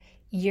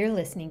You're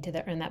listening to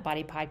the Earn That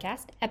Body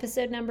podcast,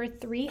 episode number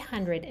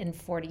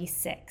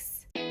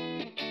 346.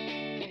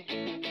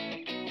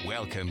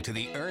 Welcome to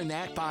the Earn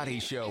That Body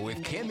Show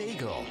with Kim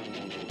Eagle.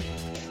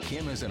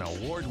 Kim is an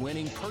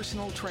award-winning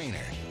personal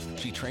trainer.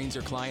 She trains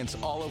her clients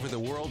all over the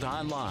world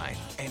online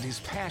and is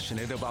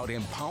passionate about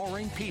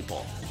empowering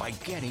people by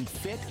getting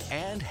fit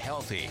and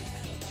healthy.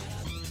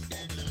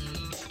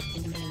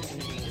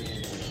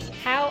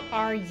 How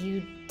are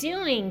you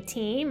doing,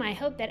 team? I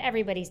hope that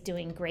everybody's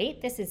doing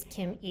great. This is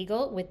Kim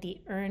Eagle with the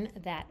Earn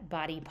That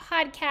Body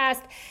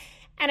podcast.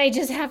 And I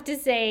just have to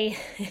say,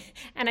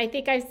 and I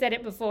think I've said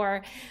it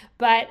before,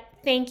 but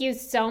thank you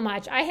so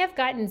much. I have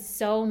gotten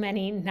so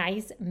many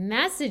nice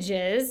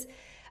messages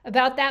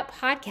about that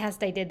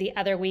podcast I did the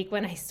other week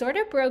when I sort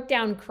of broke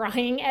down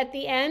crying at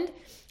the end.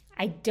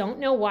 I don't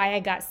know why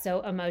I got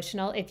so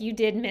emotional. If you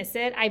did miss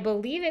it, I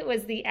believe it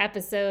was the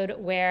episode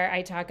where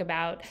I talk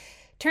about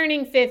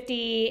turning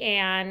 50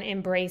 and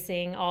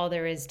embracing all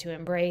there is to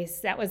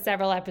embrace. That was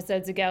several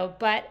episodes ago.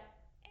 But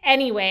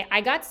anyway,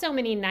 I got so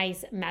many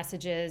nice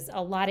messages,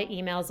 a lot of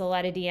emails, a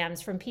lot of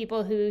DMs from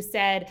people who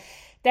said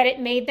that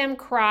it made them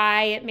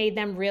cry. It made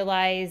them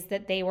realize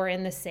that they were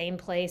in the same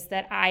place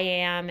that I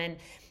am. And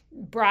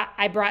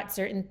I brought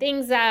certain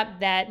things up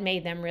that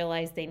made them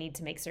realize they need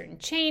to make certain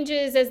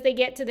changes as they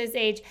get to this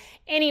age.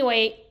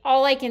 Anyway,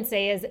 all I can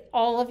say is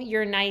all of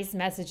your nice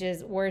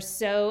messages were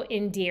so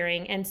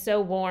endearing and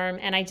so warm.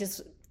 And I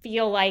just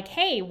feel like,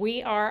 hey,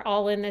 we are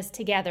all in this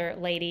together,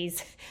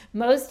 ladies.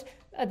 Most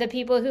of the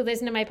people who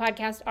listen to my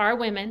podcast are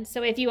women.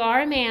 So if you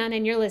are a man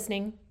and you're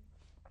listening,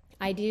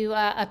 I do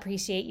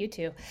appreciate you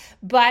too.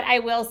 But I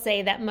will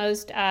say that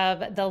most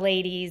of the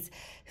ladies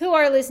who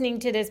are listening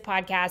to this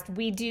podcast,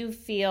 we do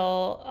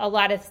feel a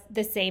lot of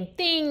the same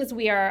things.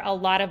 A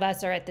lot of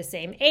us are at the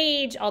same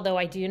age, although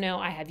I do know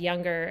I have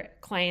younger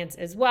clients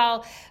as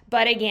well.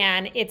 But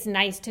again, it's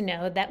nice to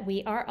know that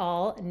we are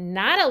all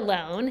not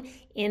alone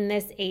in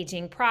this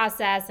aging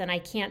process. And I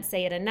can't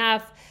say it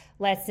enough.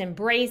 Let's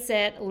embrace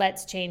it.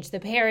 Let's change the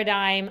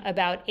paradigm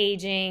about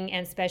aging,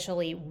 and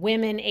especially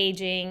women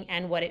aging,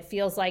 and what it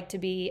feels like to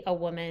be a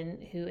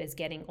woman who is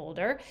getting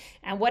older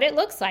and what it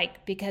looks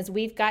like, because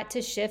we've got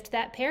to shift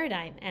that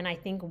paradigm. And I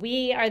think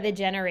we are the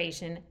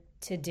generation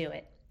to do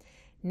it.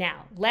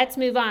 Now, let's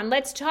move on.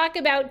 Let's talk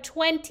about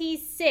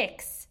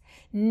 26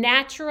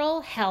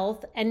 natural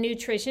health and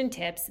nutrition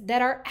tips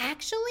that are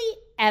actually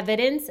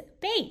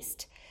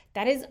evidence-based.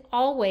 That is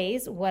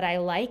always what I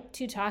like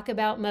to talk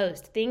about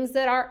most, things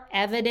that are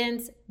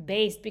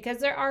evidence-based, because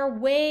there are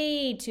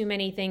way too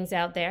many things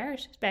out there,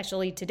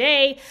 especially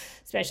today,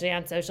 especially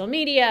on social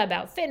media,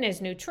 about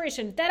fitness,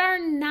 nutrition, that are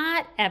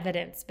not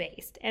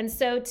evidence-based. And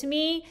so to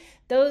me,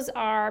 those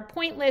are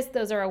pointless.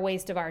 Those are a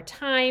waste of our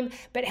time.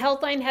 But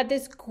Healthline had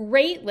this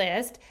great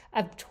list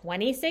of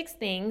 26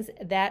 things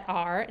that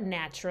are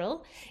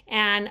natural.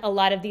 And a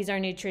lot of these are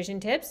nutrition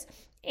tips,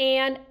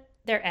 and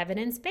they're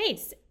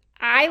evidence-based.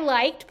 I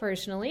liked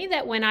personally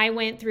that when I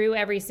went through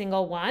every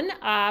single one,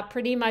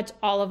 pretty much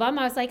all of them,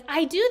 I was like,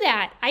 I do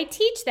that, I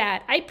teach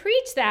that, I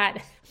preach that.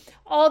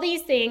 All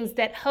these things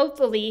that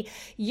hopefully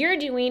you're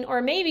doing,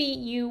 or maybe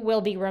you will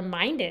be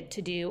reminded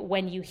to do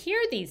when you hear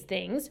these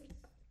things,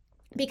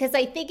 because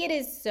I think it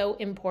is so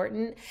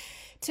important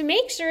to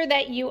make sure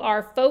that you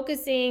are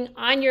focusing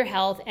on your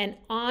health and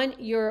on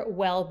your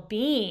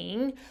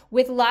well-being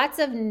with lots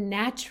of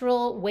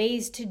natural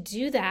ways to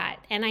do that.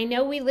 And I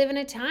know we live in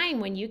a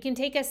time when you can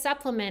take a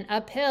supplement,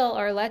 a pill,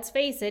 or let's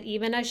face it,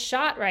 even a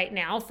shot right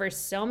now for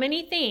so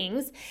many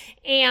things.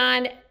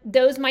 And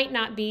those might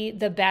not be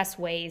the best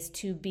ways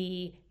to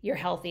be your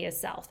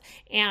healthiest self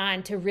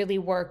and to really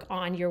work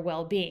on your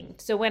well-being.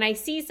 So when I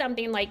see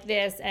something like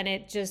this and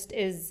it just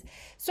is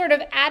sort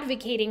of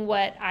advocating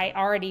what I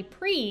already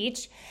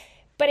preach,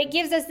 but it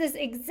gives us this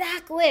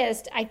exact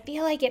list, I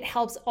feel like it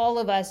helps all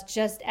of us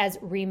just as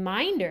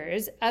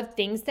reminders of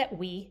things that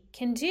we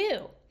can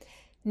do.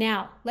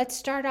 Now, let's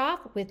start off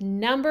with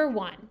number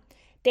 1.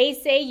 They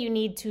say you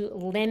need to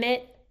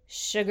limit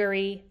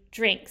sugary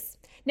drinks.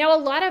 Now,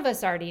 a lot of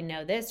us already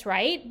know this,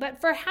 right?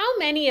 But for how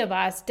many of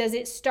us does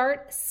it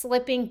start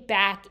slipping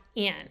back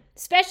in,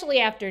 especially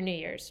after New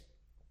Year's?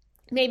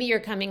 Maybe you're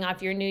coming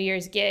off your New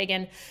Year's gig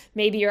and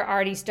maybe you're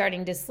already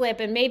starting to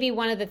slip, and maybe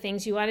one of the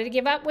things you wanted to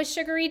give up was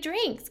sugary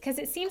drinks, because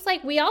it seems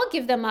like we all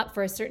give them up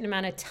for a certain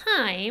amount of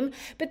time,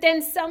 but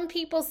then some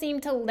people seem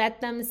to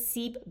let them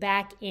seep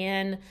back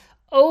in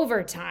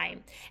over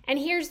time. And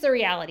here's the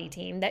reality,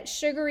 team, that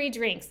sugary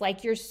drinks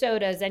like your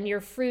sodas and your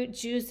fruit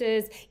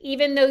juices,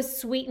 even those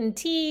sweetened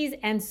teas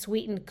and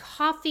sweetened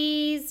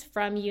coffees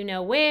from you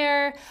know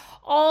where,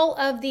 all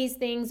of these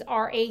things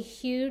are a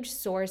huge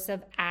source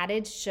of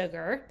added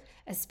sugar,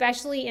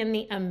 especially in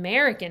the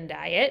American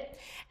diet.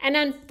 And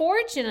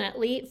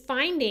unfortunately,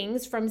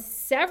 findings from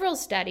several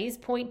studies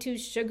point to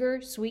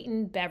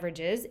sugar-sweetened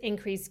beverages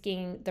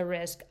increasing the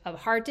risk of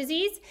heart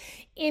disease,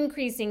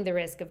 increasing the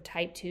risk of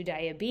type 2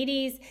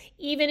 diabetes,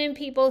 even in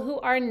people who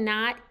are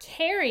not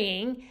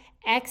carrying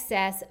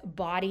excess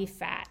body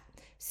fat.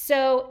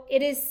 So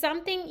it is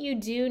something you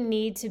do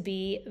need to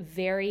be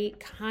very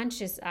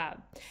conscious of.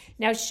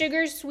 Now,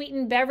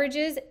 sugar-sweetened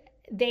beverages,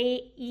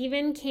 they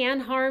even can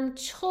harm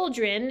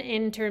children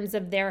in terms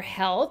of their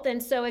health.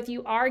 And so if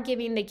you are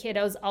giving the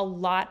kiddos a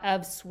lot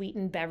of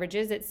sweetened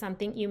beverages, it's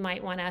something you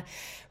might want to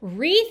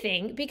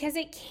rethink, because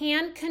it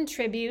can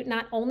contribute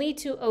not only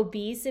to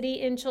obesity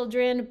in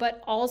children,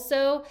 but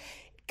also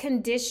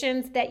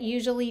conditions that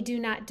usually do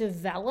not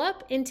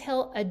develop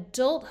until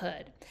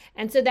adulthood.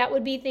 And so that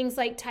would be things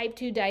like type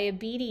 2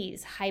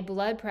 diabetes, high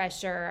blood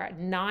pressure,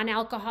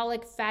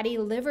 non-alcoholic fatty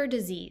liver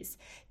disease.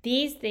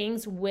 These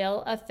things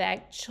will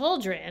affect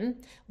children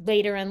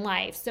later in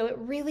life. So it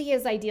really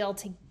is ideal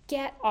to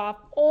get off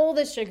all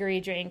the sugary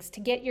drinks, to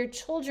get your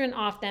children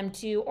off them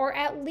too, or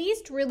at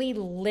least really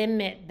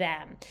limit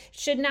them.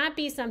 Should not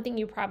be something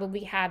you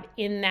probably have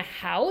in the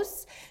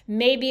house.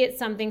 Maybe it's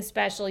something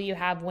special you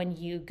have when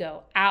you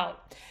go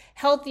out.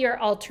 Healthier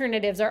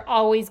alternatives are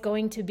always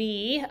going to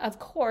be, of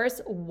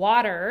course,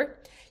 water.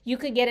 You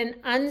could get an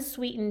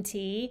unsweetened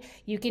tea.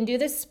 You can do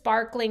the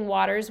sparkling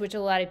waters, which a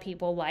lot of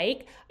people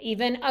like.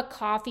 Even a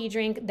coffee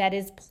drink that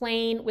is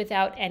plain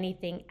without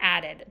anything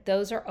added.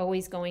 Those are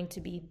always going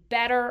to be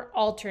better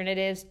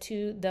alternatives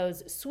to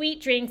those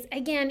sweet drinks.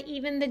 Again,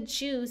 even the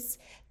juice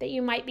that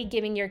you might be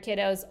giving your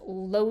kiddos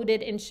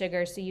loaded in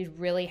sugar, so you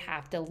really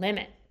have to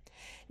limit.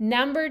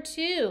 Number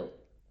 2,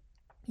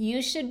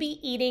 you should be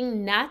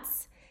eating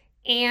nuts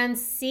and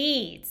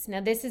seeds.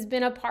 Now, this has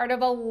been a part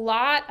of a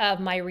lot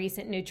of my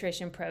recent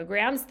nutrition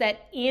programs,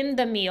 that in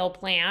the meal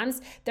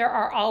plans, there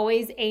are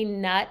always a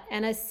nut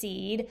and a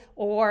seed,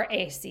 or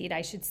a seed,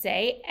 I should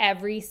say,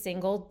 every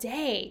single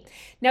day.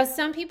 Now,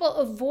 some people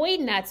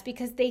avoid nuts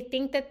because they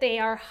think that they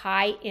are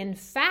high in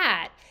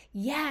fat.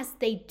 Yes,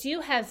 they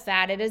do have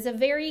fat. It is a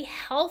very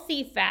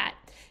healthy fat.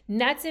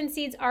 Nuts and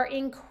seeds are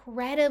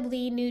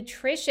incredibly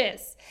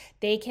nutritious.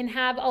 They can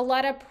have a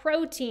lot of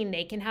protein.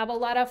 They can have a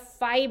lot of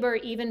fiber,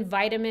 even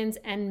vitamins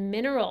and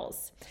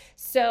minerals.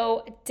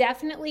 So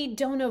definitely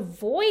don't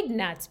avoid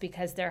nuts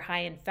because they're high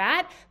in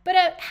fat, but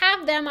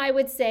have them, I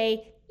would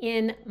say,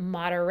 in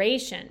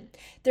moderation.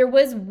 There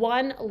was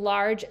one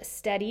large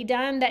study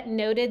done that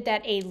noted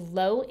that a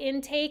low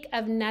intake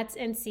of nuts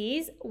and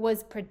seeds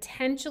was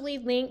potentially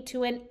linked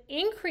to an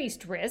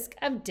increased risk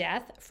of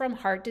death from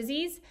heart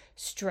disease,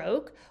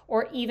 stroke,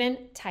 or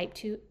even type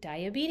 2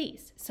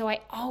 diabetes. So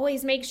I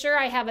always make sure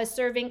I have a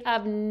serving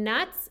of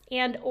nuts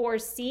and or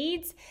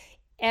seeds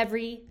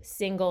every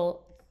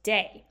single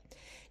day.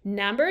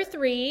 Number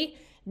 3,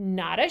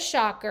 not a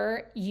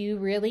shocker, you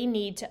really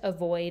need to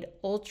avoid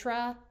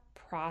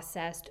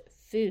ultra-processed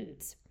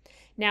foods.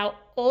 Now,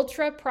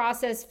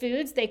 ultra-processed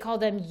foods, they call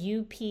them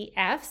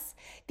UPFs.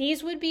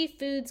 These would be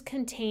foods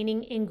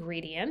containing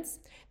ingredients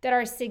that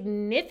are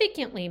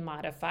significantly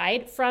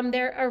modified from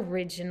their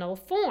original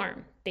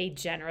form. They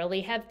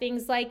generally have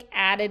things like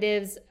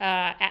additives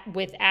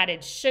with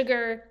added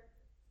sugar,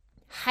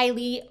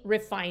 highly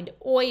refined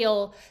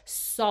oil,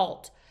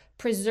 salt,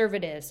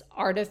 preservatives,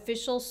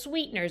 artificial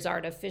sweeteners,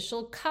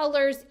 artificial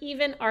colors,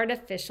 even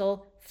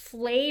artificial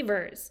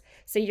flavors.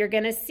 So you're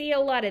going to see a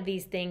lot of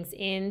these things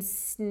in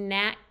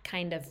snack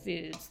kind of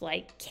foods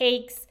like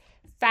cakes,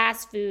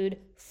 fast food,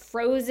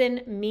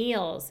 frozen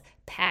meals,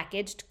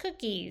 packaged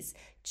cookies,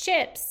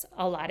 chips,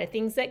 a lot of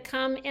things that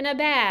come in a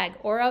bag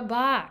or a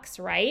box,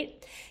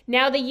 right?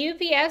 Now the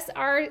UPFs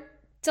are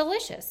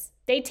delicious.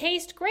 They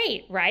taste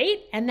great,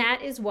 right? And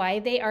that is why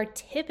they are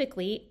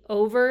typically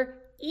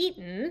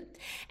overeaten,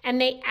 and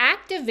they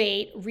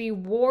activate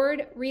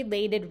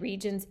reward-related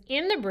regions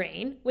in the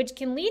brain, which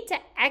can lead to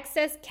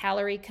excess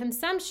calorie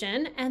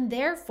consumption and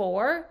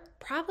therefore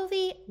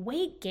probably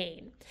weight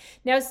gain.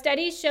 Now,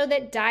 studies show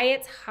that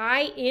diets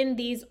high in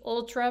these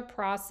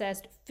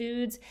ultra-processed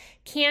foods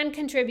can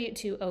contribute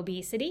to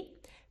obesity,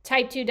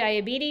 type 2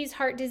 diabetes,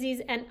 heart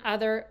disease, and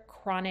other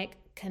chronic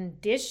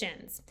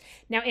conditions.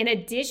 Now, in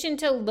addition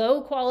to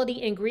low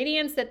quality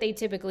ingredients that they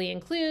typically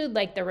include,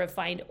 like the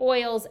refined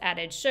oils,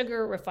 added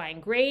sugar,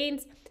 refined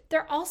grains,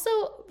 they're also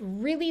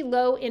really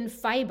low in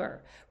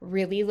fiber,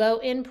 really low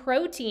in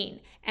protein,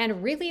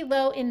 and really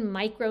low in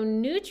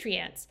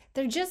micronutrients.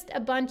 They're just a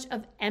bunch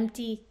of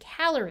empty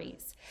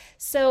calories.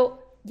 So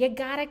you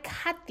gotta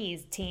cut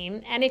these,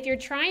 team. And if you're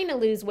trying to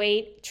lose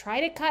weight,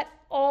 try to cut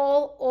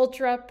all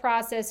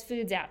ultra-processed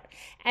foods out.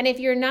 And if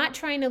you're not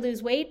trying to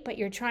lose weight, but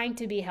you're trying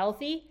to be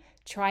healthy,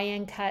 try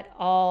and cut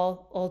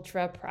all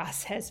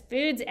ultra-processed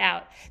foods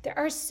out. There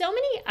are so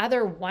many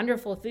other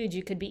wonderful foods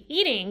you could be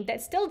eating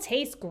that still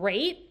taste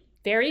great,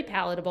 very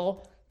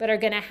palatable, but are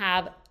gonna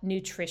have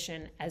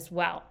nutrition as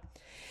well.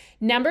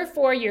 Number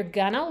 4, you're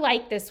gonna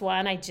like this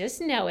one, I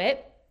just know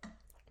it.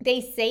 They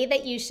say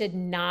that you should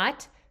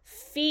not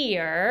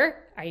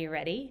fear, are you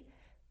ready?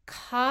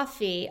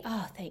 Coffee.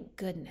 Oh, thank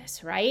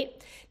goodness,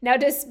 right? Now,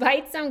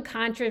 despite some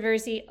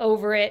controversy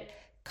over it,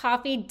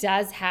 coffee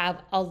does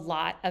have a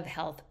lot of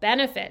health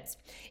benefits.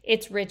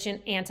 It's rich in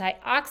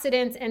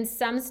antioxidants, and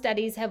some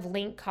studies have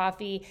linked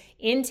coffee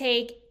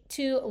intake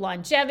to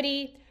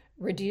longevity,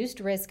 reduced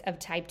risk of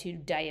type 2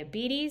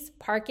 diabetes,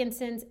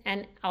 Parkinson's,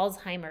 and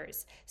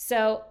Alzheimer's.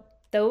 So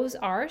Those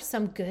are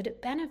some good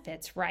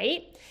benefits,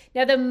 right?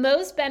 Now, the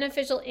most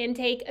beneficial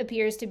intake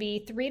appears to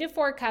be 3 to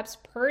 4 cups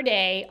per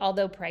day,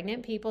 although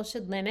pregnant people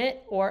should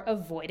limit or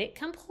avoid it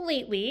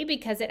completely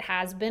because it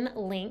has been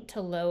linked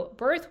to low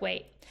birth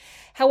weight.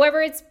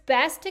 However, it's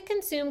best to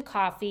consume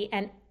coffee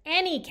and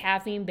any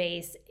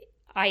caffeine-based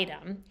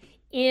item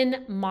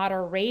in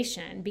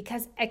moderation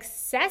because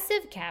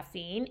excessive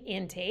caffeine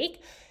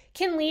intake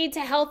can lead to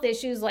health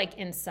issues like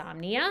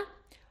insomnia,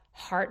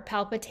 heart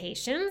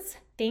palpitations,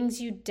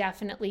 things you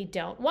definitely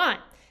don't want.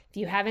 If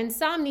you have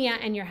insomnia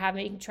and you're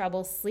having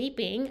trouble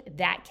sleeping,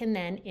 that can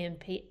then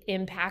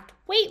impact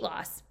weight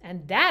loss.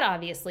 And that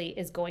obviously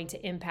is going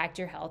to impact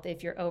your health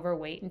if you're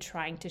overweight and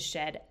trying to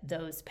shed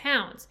those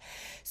pounds.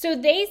 So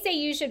they say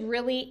you should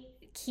really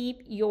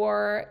keep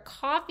your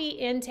coffee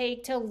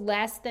intake to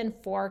less than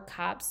 4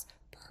 cups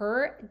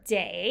per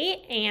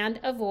day and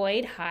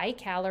avoid high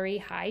calorie,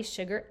 high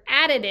sugar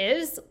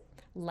additives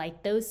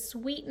like those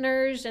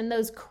sweeteners and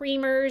those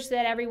creamers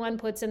that everyone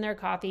puts in their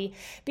coffee.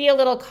 Be a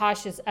little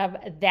cautious of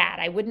that.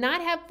 I would not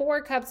have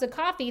 4 cups of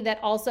coffee that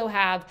also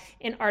have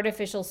an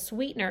artificial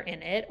sweetener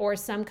in it or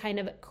some kind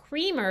of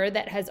creamer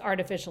that has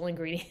artificial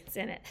ingredients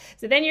in it.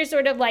 So then you're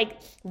sort of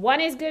like,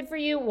 one is good for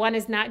you, one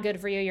is not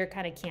good for you. You're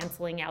kind of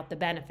canceling out the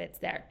benefits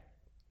there.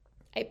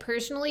 I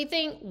personally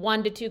think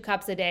 1 to 2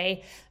 cups a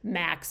day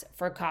max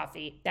for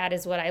coffee. That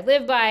is what I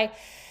live by.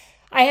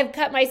 I have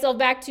cut myself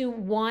back to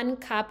 1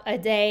 cup a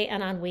day,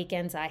 and on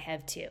weekends I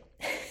have 2.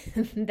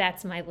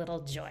 That's my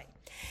little joy.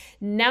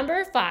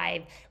 Number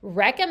 5,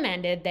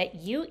 recommended that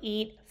you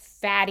eat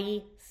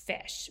fatty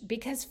fish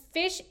because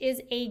fish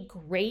is a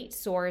great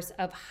source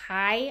of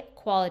high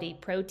quality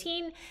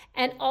protein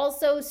and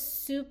also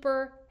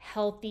super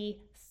healthy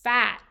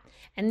fat.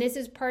 And this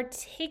is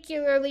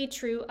particularly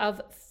true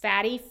of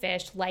fatty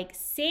fish like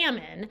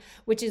salmon,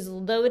 which is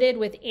loaded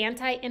with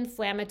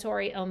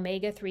anti-inflammatory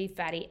omega-3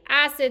 fatty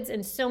acids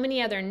and so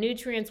many other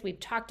nutrients. We've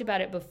talked about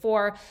it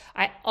before.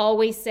 I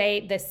always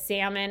say the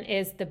salmon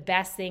is the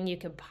best thing you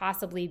could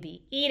possibly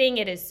be eating.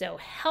 It is so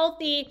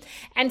healthy.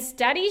 And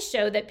studies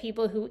show that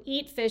people who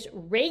eat fish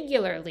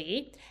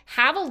regularly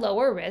have a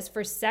lower risk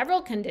for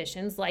several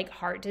conditions like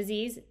heart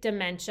disease,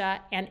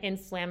 dementia, and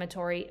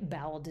inflammatory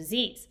bowel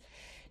disease.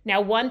 Now,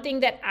 one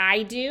thing that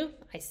I do,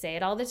 I say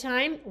it all the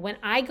time, when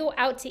I go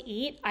out to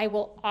eat, I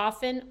will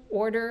often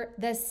order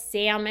the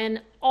salmon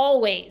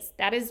always.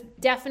 That has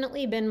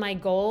definitely been my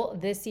goal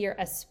this year,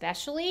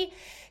 especially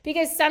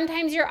because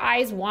sometimes your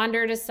eyes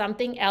wander to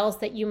something else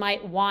that you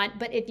might want.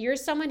 But if you're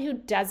someone who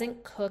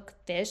doesn't cook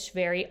fish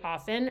very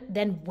often,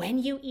 then when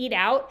you eat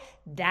out,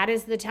 that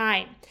is the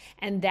time.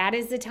 And that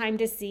is the time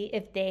to see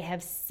if they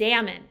have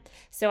salmon.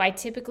 So I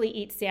typically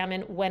eat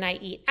salmon when I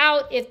eat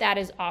out if that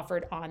is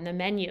offered on the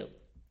menu.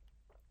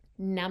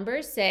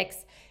 Number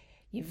 6,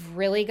 you've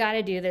really got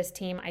to do this,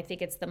 team. I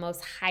think it's the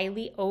most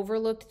highly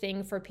overlooked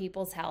thing for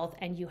people's health,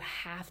 and you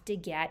have to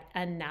get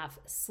enough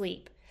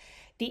sleep.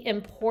 The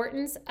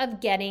importance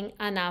of getting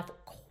enough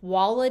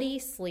quality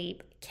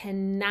sleep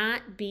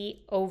cannot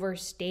be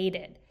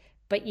overstated,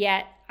 but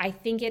yet I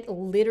think it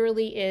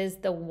literally is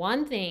the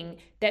one thing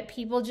that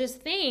people just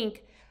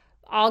think,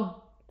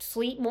 I'll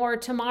sleep more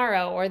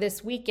tomorrow or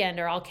this weekend,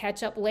 or I'll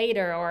catch up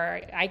later, or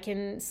I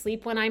can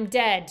sleep when I'm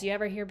dead. Do you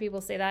ever hear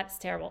people say that? It's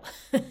terrible.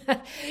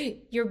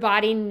 Your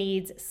body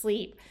needs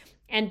sleep.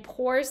 And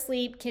poor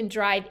sleep can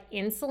drive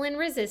insulin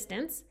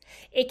resistance.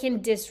 It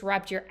can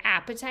disrupt your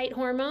appetite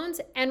hormones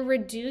and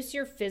reduce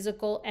your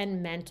physical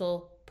and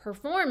mental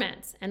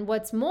performance. And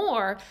what's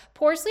more,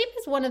 poor sleep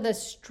is one of the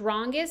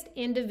strongest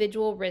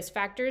individual risk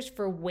factors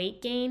for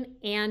weight gain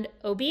and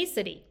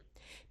obesity.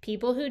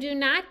 People who do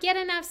not get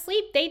enough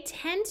sleep, they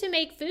tend to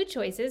make food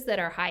choices that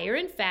are higher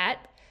in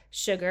fat,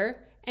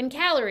 sugar, and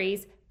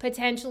calories,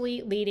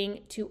 potentially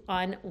leading to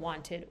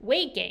unwanted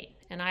weight gain.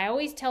 And I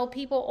always tell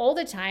people all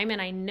the time, and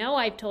I know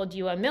I've told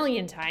you a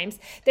million times,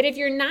 that if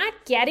you're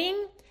not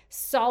getting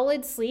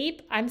solid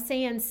sleep, I'm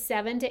saying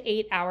 7 to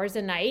 8 hours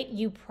a night,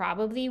 you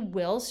probably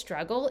will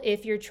struggle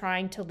if you're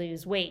trying to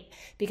lose weight,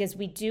 because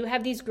we do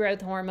have these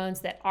growth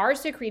hormones that are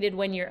secreted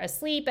when you're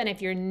asleep. And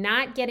if you're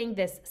not getting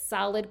this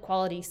solid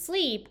quality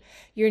sleep,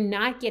 you're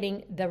not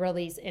getting the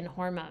release in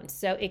hormones.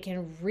 So it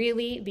can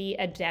really be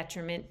a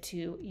detriment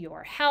to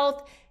your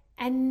health,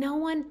 and no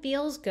one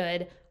feels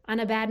good on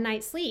a bad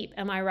night's sleep.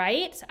 Am I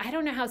right? I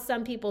don't know how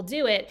some people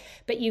do it,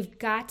 but you've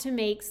got to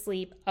make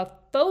sleep a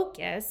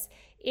focus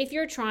if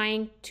you're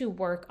trying to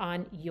work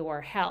on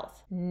your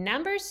health.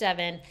 Number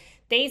 7,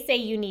 they say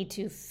you need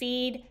to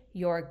feed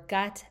your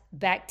gut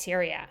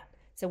bacteria.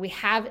 So we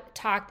have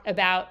talked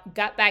about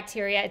gut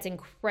bacteria. It's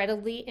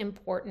incredibly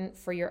important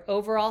for your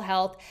overall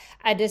health.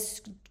 A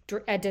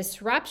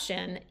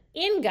disruption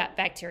in gut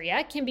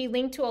bacteria can be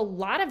linked to a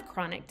lot of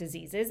chronic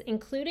diseases,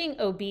 including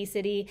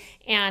obesity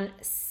and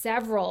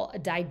several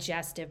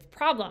digestive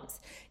problems.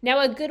 Now,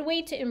 a good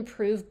way to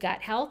improve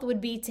gut health would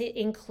be to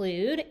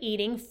include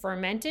eating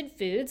fermented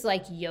foods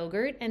like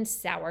yogurt and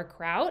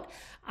sauerkraut.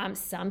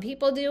 Some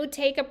people do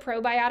take a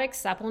probiotic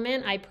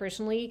supplement. I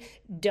personally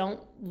don't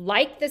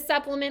like the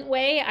supplement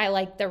way. I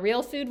like the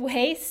real food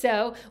way.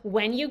 So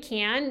when you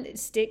can,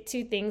 stick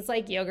to things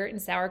like yogurt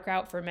and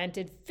sauerkraut,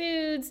 fermented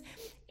foods.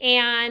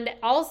 And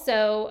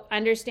also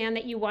understand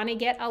that you want to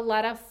get a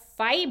lot of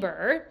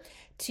fiber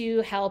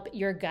to help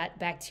your gut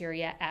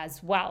bacteria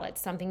as well.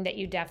 It's something that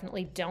you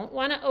definitely don't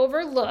want to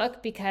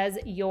overlook because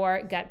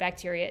your gut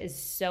bacteria is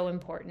so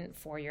important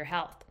for your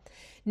health.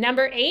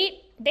 Number 8,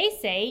 they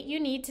say you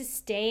need to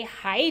stay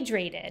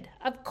hydrated.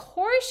 Of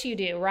course you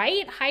do,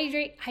 right?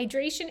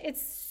 Hydration,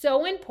 it's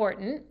so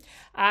important.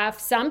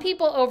 Some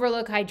people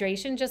overlook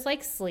hydration just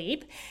like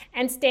sleep,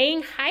 and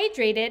staying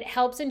hydrated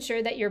helps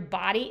ensure that your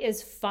body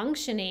is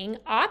functioning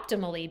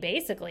optimally,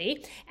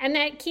 basically, and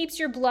that keeps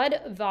your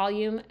blood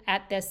volume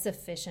at the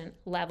sufficient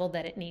level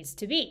that it needs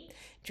to be.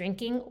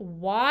 Drinking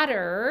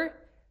water,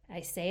 I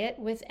say it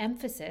with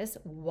emphasis,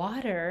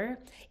 water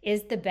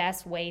is the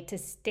best way to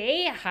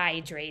stay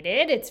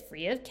hydrated. It's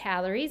free of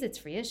calories, it's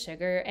free of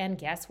sugar, and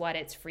guess what?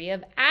 It's free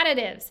of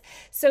additives.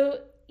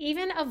 So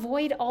even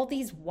avoid all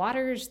these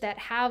waters that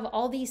have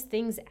all these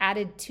things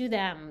added to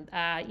them.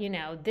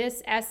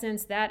 This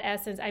essence, that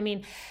essence. I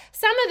mean,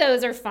 some of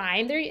those are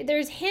fine.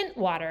 There's Hint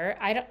water.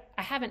 I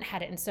haven't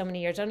had it in so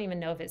many years. I don't even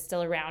know if it's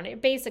still around.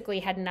 It basically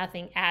had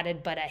nothing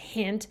added but a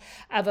hint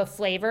of a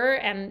flavor,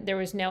 and there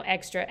was no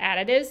extra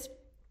additives.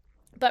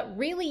 But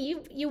really,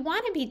 you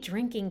want to be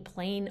drinking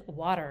plain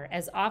water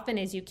as often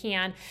as you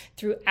can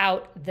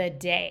throughout the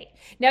day.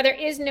 Now, there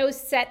is no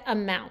set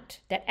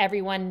amount that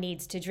everyone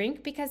needs to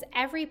drink because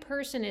every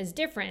person is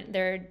different.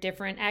 There are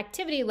different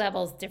activity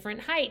levels,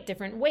 different height,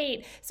 different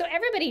weight. So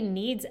everybody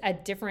needs a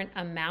different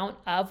amount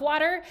of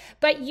water,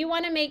 but you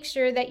want to make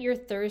sure that your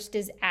thirst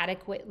is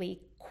adequately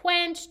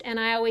quenched. And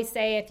I always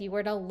say, if you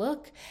were to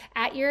look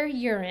at your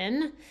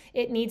urine,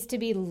 it needs to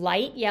be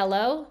light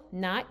yellow,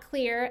 not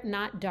clear,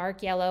 not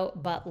dark yellow,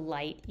 but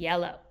light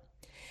yellow.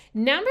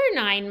 Number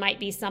 9 might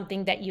be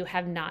something that you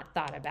have not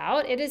thought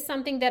about. It is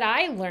something that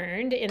I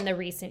learned in the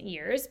recent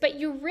years, but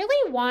you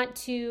really want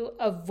to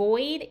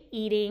avoid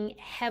eating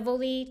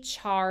heavily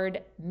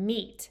charred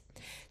meat.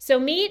 So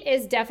meat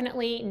is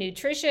definitely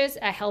nutritious,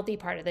 a healthy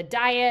part of the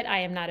diet. I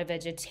am not a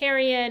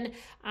vegetarian.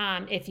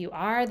 If you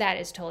are, that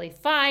is totally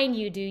fine.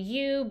 You do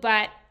you,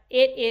 but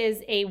it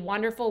is a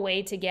wonderful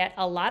way to get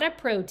a lot of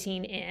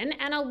protein in,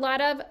 and a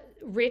lot of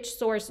rich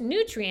source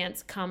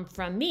nutrients come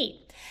from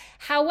meat.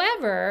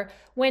 However,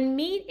 when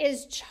meat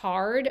is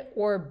charred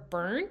or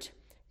burnt,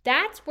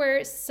 that's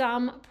where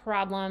some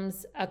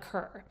problems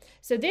occur.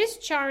 So this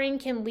charring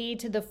can lead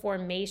to the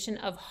formation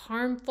of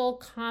harmful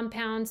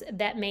compounds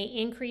that may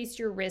increase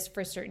your risk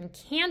for certain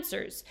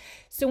cancers.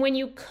 So when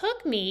you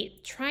cook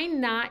meat, try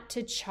not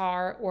to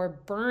char or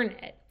burn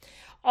it.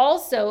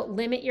 Also,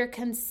 limit your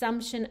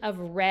consumption of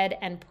red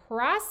and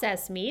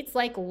processed meats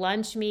like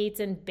lunch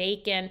meats and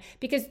bacon,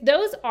 because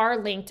those are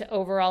linked to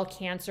overall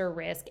cancer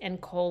risk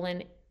and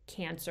colon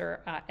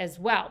cancer as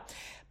well.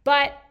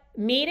 But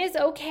meat is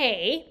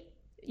okay.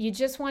 You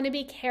just want to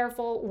be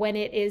careful when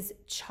it is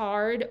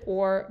charred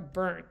or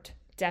burnt.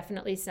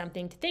 Definitely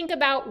something to think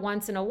about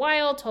once in a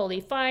while. Totally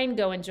fine.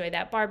 Go enjoy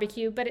that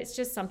barbecue, but it's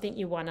just something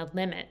you want to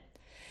limit.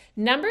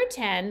 Number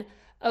 10,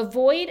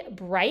 avoid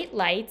bright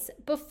lights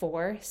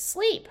before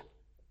sleep.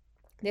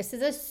 This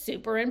is a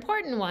super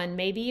important one.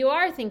 Maybe you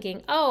are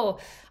thinking, oh,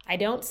 I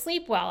don't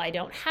sleep well. I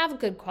don't have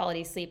good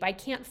quality sleep. I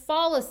can't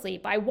fall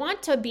asleep. I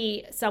want to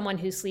be someone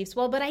who sleeps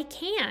well, but I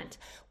can't.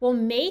 Well,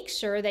 make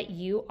sure that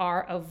you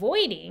are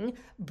avoiding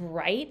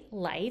bright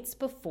lights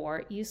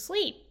before you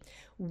sleep.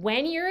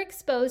 When you're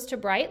exposed to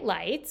bright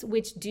lights,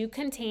 which do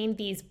contain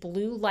these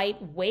blue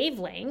light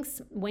wavelengths,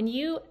 when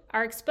you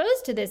are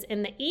exposed to this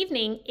in the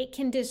evening, it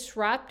can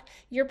disrupt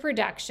your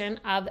production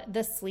of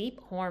the sleep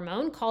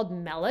hormone called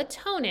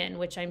melatonin,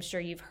 which I'm sure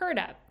you've heard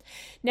of.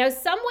 Now,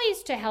 some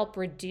ways to help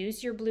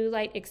reduce your blue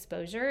light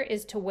exposure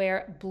is to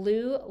wear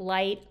blue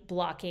light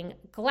blocking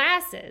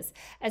glasses,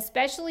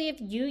 especially if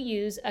you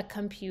use a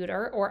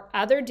computer or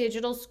other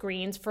digital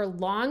screens for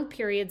long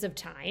periods of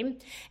time.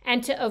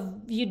 And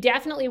you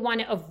definitely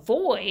want to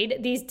avoid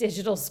these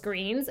digital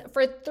screens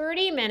for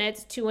 30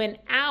 minutes to an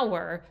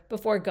hour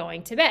before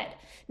going to bed.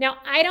 Now,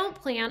 I don't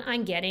plan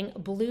on getting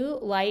blue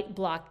light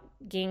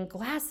blocking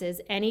glasses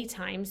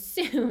anytime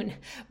soon,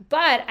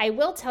 but I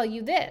will tell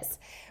you this.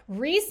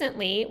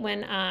 Recently,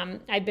 when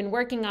I've been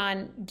working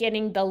on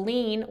getting the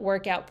Lean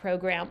workout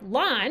program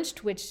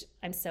launched, which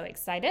I'm so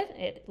excited.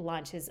 It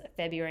launches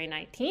February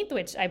 19th,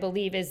 which I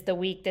believe is the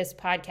week this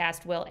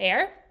podcast will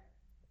air.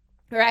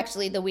 Or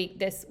actually, the week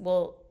this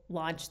will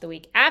launch the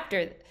week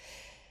after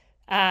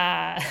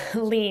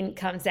Lean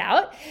comes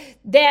out.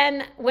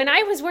 Then when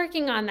I was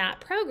working on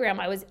that program,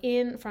 I was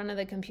in front of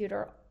the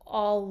computer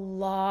a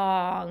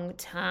long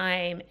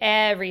time.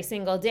 Every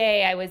single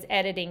day I was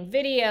editing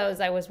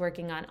videos, I was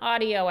working on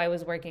audio, I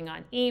was working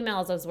on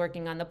emails, I was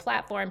working on the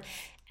platform.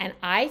 And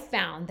I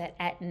found that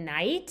at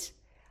night,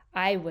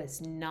 I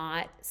was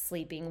not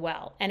sleeping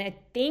well. And I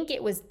think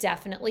it was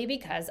definitely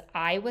because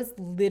I was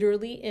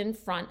literally in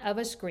front of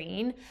a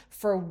screen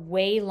for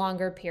way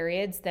longer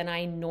periods than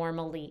I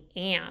normally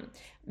am.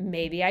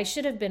 Maybe I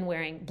should have been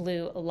wearing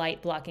blue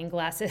light blocking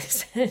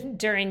glasses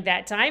during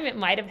that time. It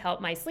might have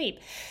helped my sleep.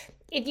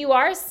 If you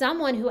are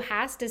someone who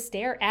has to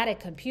stare at a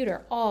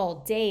computer all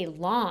day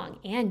long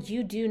and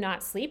you do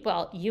not sleep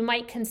well, you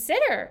might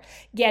consider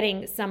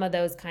getting some of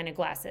those kind of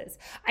glasses.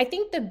 I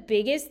think the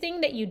biggest thing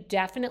that you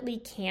definitely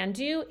can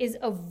do is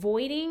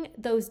avoiding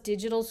those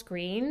digital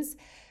screens.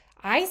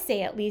 I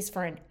say at least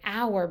for an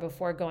hour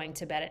before going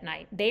to bed at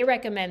night. They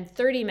recommend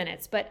 30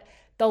 minutes, but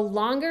the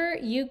longer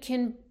you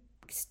can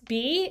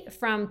be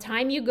from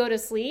time you go to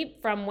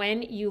sleep from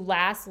when you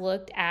last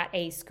looked at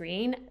a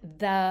screen,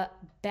 the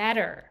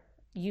better.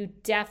 You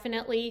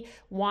definitely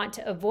want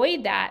to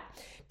avoid that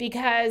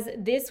because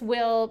this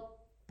will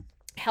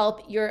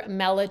help your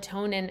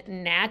melatonin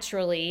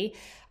naturally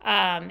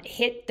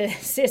hit the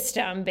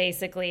system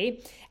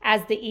basically.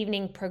 As the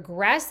evening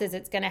progresses,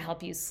 it's going to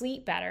help you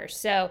sleep better.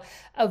 So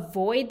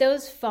avoid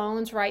those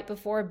phones right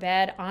before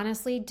bed.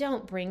 Honestly,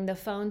 don't bring the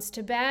phones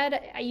to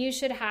bed. You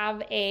should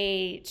have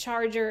a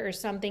charger or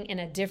something in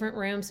a different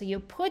room so you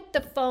put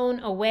the phone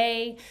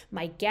away.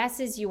 My guess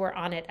is you are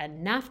on it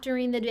enough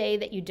during the day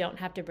that you don't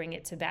have to bring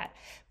it to bed.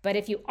 But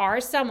if you are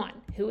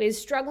someone who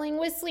is struggling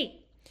with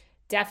sleep,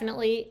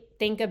 definitely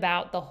think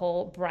about the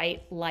whole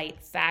bright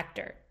light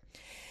factor.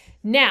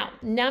 Now,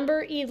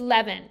 number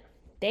 11.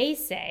 They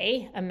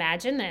say,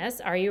 imagine this,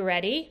 are you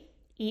ready?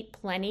 Eat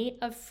plenty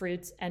of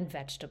fruits and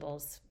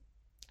vegetables.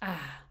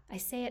 I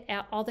say it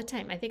all the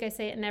time. I think I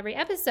say it in every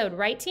episode,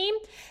 right, team?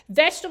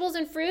 Vegetables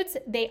and fruits,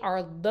 they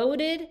are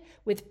loaded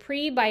with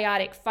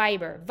prebiotic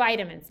fiber,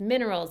 vitamins,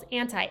 minerals,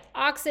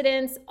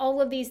 antioxidants. All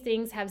of these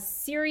things have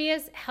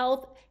serious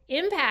health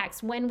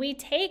impacts when we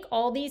take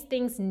all these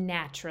things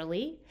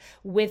naturally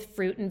with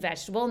fruit and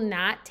vegetable,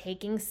 not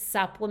taking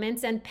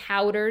supplements and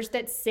powders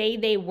that say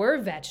they were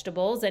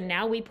vegetables and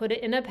now we put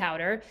it in a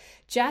powder.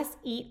 Just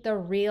eat the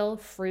real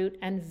fruit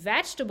and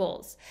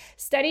vegetables.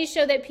 Studies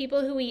show that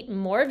people who eat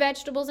more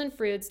vegetables and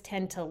fruits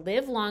tend to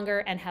live longer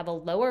and have a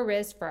lower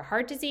risk for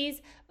heart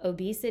disease,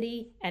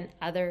 obesity, and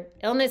other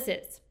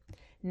illnesses.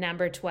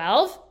 Number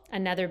 12,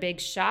 another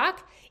big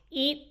shock,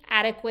 eat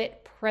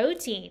adequate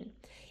protein.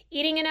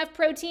 Eating enough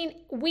protein,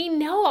 we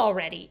know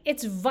already,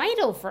 it's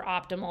vital for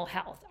optimal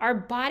health. Our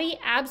body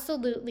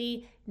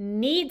absolutely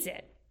needs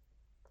it.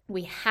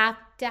 We have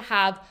to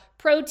have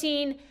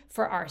protein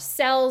for our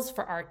cells,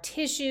 for our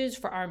tissues,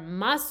 for our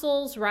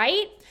muscles,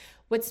 right?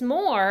 What's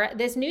more,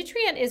 this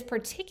nutrient is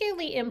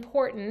particularly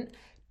important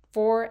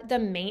for the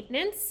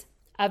maintenance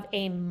of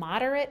a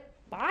moderate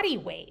body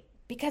weight,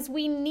 because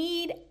we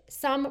need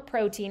some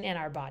protein in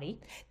our body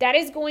that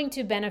is going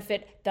to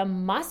benefit the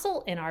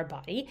muscle in our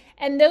body,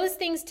 and those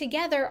things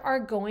together are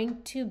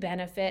going to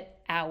benefit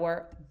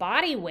our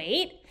body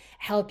weight,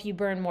 help you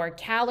burn more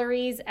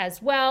calories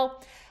as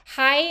well.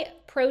 High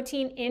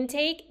protein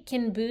intake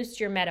can boost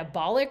your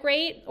metabolic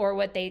rate, or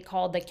what they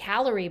call the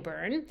calorie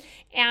burn,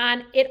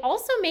 and it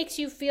also makes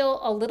you feel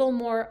a little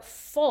more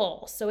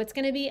full. So it's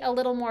going to be a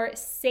little more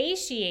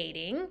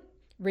satiating,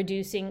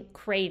 reducing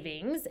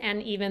cravings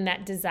and even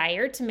that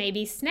desire to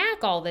maybe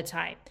snack all the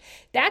time.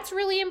 That's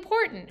really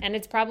important, and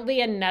it's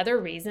probably another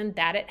reason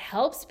that it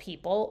helps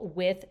people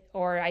with,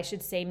 or I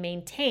should say,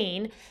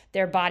 maintain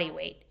their body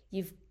weight.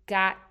 You've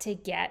got to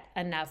get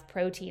enough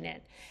protein in.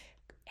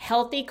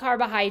 Healthy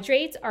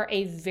carbohydrates are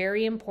a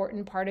very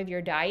important part of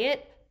your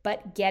diet,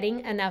 but getting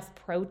enough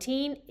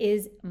protein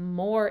is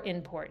more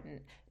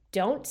important.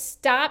 Don't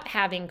stop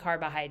having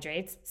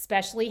carbohydrates,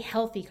 especially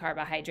healthy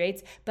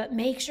carbohydrates, but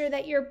make sure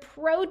that your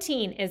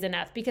protein is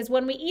enough, because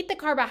when we eat the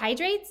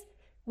carbohydrates,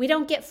 we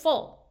don't get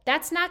full.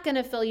 That's not going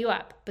to fill you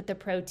up, but the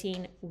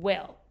protein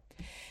will.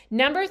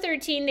 Number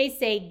 13, they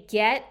say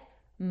get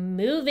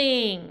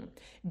moving.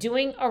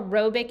 Doing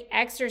aerobic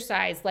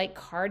exercise like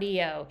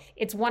cardio.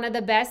 It's one of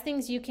the best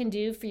things you can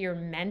do for your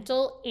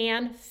mental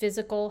and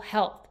physical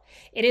health.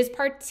 It is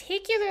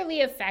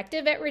particularly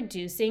effective at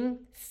reducing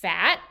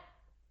fat.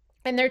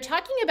 And they're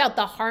talking about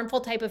the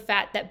harmful type of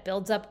fat that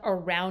builds up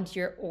around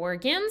your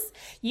organs.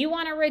 You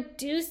want to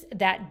reduce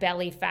that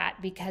belly fat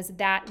because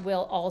that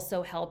will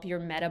also help your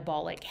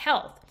metabolic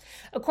health.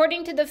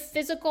 According to the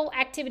physical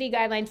activity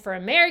guidelines for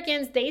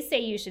Americans, they say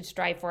you should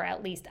strive for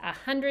at least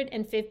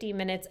 150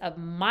 minutes of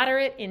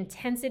moderate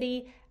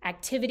intensity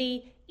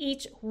activity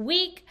each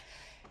week.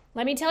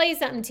 Let me tell you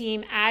something,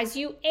 team. As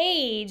you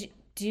age,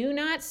 do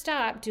not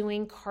stop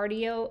doing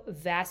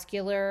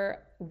cardiovascular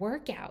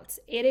workouts.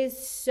 It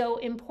is so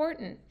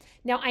important.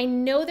 Now, I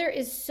know there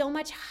is so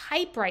much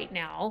hype right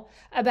now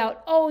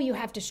about, oh, you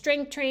have to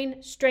strength train,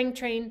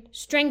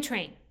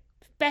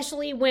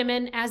 especially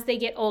women as they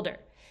get older.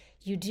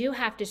 You do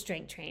have to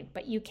strength train,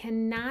 but you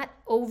cannot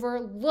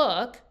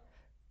overlook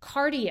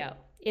cardio.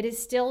 It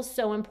is still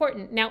so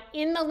important. Now,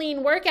 in the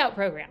lean workout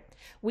program,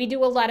 we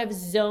do a lot of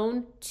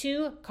zone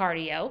 2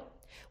 cardio.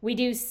 We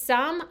do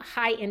some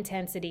high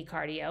intensity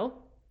cardio.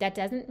 That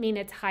doesn't mean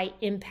it's high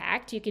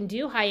impact. You can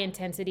do high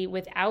intensity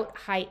without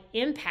high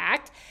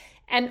impact.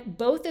 And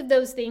both of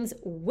those things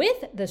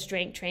with the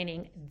strength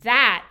training,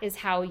 that is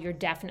how you're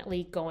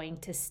definitely going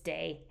to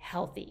stay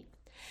healthy.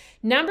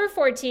 Number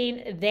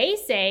 14, they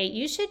say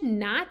you should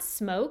not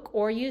smoke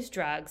or use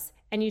drugs,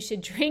 and you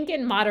should drink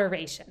in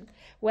moderation.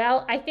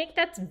 Well, I think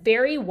that's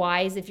very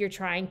wise if you're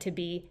trying to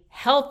be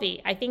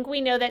healthy. I think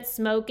we know that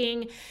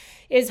smoking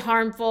is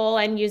harmful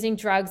and using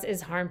drugs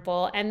is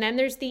harmful. And then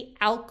there's the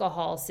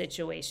alcohol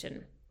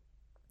situation.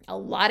 A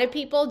lot of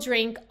people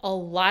drink a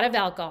lot of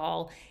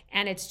alcohol,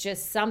 and it's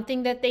just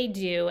something that they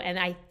do. And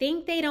I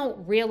think they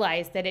don't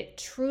realize that it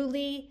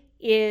truly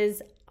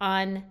is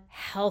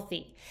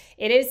unhealthy.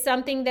 It is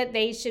something that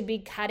they should be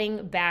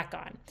cutting back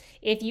on.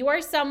 If you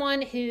are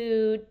someone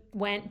who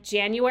went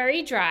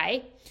January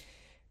dry,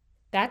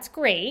 that's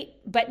great.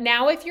 But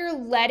now if you're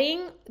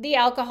letting the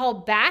alcohol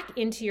back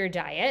into your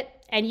diet,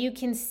 and you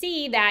can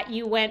see that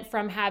you went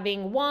from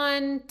having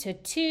 1 to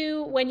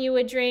 2 when you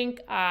would drink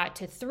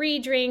to 3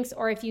 drinks,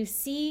 or if you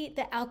see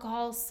the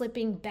alcohol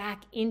slipping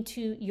back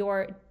into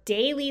your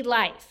daily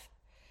life,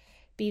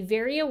 be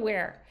very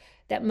aware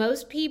that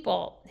most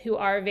people who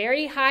are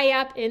very high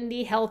up in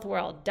the health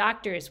world,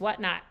 doctors,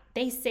 whatnot,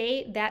 they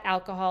say that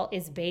alcohol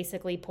is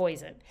basically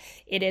poison.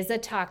 It is a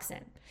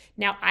toxin.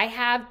 Now, I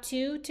have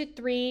 2 to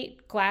 3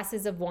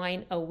 glasses of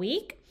wine a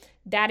week.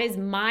 That is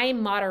my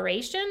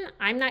moderation.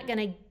 I'm not going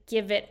to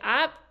give it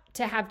up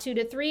to have 2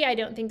 to 3. I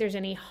don't think there's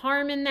any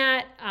harm in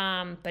that.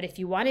 But if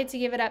you wanted to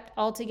give it up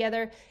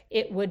altogether,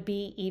 it would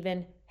be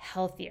even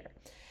healthier.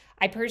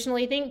 I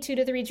personally think 2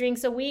 to 3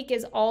 drinks a week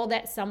is all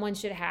that someone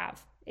should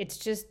have. It's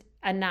just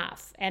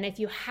enough. And if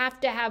you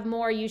have to have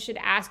more, you should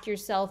ask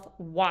yourself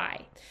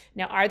why.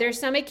 Now, are there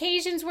some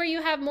occasions where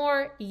you have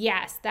more?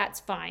 Yes,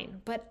 that's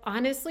fine. But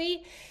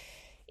honestly,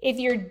 if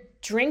you're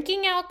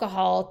drinking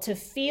alcohol to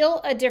feel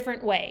a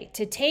different way,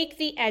 to take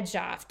the edge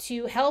off,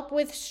 to help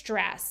with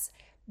stress,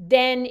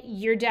 then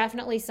you're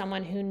definitely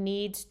someone who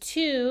needs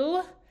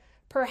to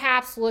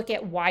perhaps look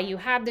at why you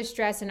have the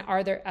stress and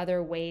are there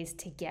other ways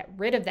to get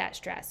rid of that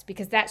stress,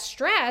 because that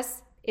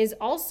stress is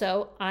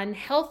also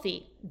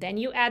unhealthy. Then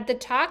you add the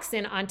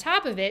toxin on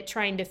top of it,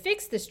 trying to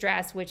fix the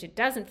stress, which it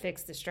doesn't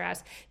fix the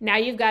stress. Now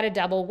you've got a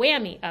double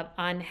whammy of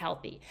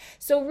unhealthy.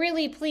 So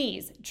really,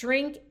 please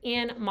drink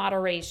in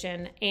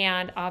moderation,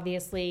 and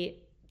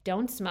obviously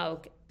don't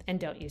smoke and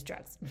don't use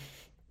drugs.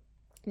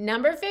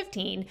 Number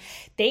 15,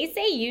 they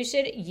say you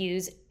should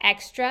use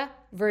extra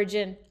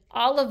virgin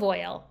olive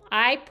oil.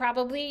 I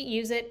probably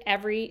use it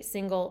every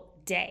single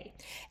day.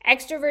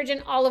 Extra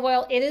virgin olive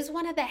oil, it is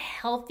one of the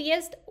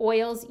healthiest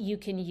oils you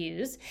can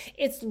use.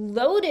 It's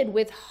loaded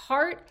with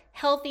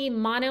heart-healthy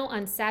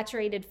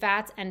monounsaturated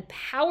fats and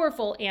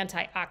powerful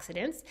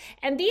antioxidants,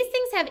 and these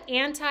things have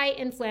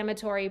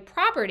anti-inflammatory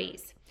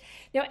properties.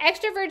 Now,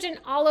 extra virgin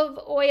olive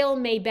oil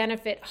may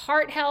benefit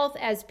heart health,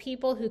 as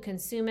people who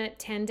consume it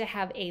tend to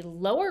have a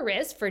lower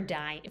risk for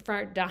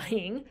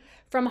dying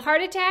from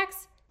heart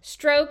attacks,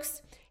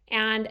 strokes,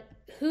 and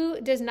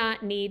who does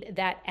not need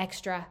that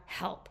extra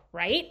help,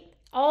 right?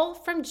 All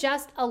from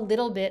just a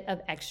little bit of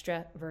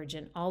extra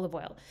virgin olive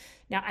oil.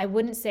 Now, I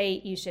wouldn't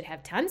say you should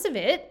have tons of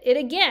it. It,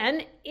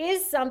 again,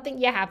 is something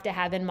you have to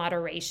have in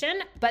moderation,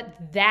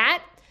 but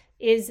that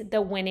is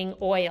the winning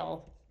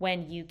oil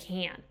when you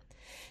can.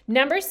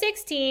 Number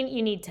 16,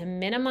 you need to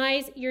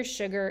minimize your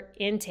sugar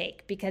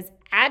intake, because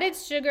added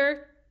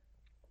sugar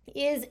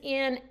is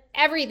in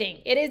everything.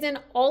 It is in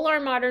all our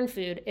modern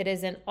food. It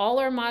is in all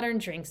our modern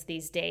drinks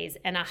these days.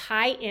 And a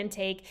high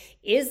intake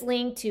is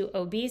linked to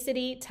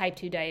obesity, type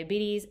 2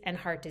 diabetes, and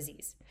heart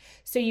disease.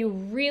 So you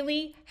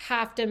really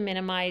have to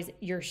minimize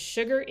your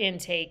sugar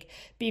intake.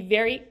 Be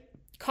very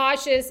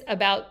cautious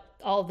about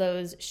all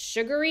those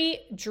sugary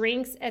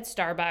drinks at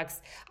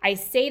Starbucks. I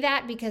say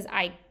that because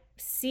I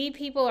see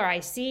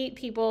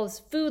people's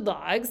food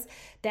logs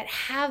that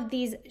have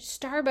these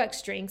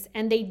Starbucks drinks,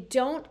 and they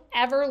don't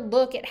ever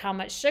look at how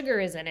much sugar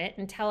is in it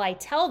until I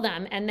tell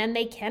them, and then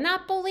they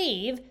cannot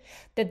believe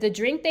that the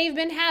drink they've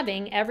been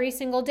having every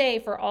single day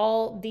for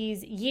all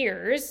these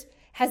years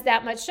has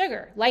that much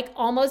sugar, like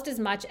almost as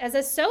much as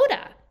a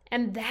soda.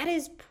 And that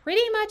is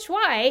pretty much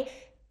why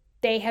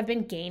they have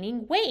been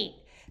gaining weight.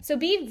 So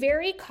be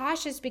very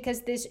cautious,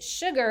 because this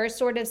sugar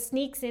sort of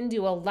sneaks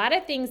into a lot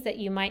of things that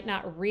you might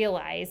not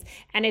realize,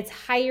 and it's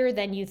higher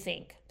than you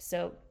think.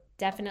 So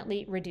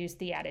definitely reduce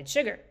the added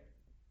sugar.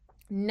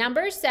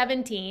 Number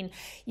 17,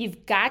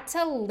 you've got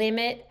to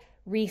limit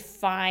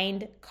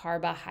refined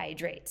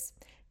carbohydrates.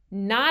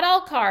 Not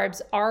all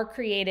carbs are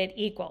created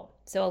equal.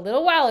 So a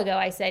little while ago,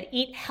 I said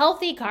eat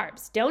healthy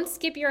carbs. Don't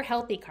skip your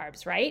healthy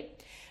carbs, right?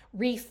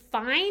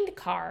 Refined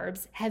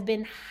carbs have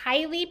been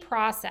highly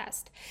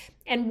processed.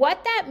 And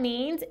what that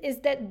means is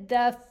that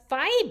the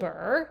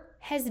fiber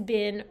has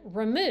been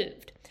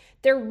removed.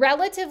 They're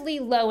relatively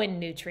low in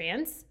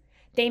nutrients.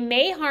 They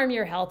may harm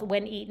your health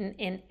when eaten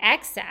in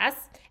excess,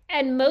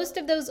 and most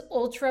of those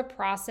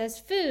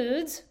ultra-processed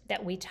foods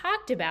that we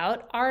talked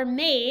about are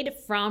made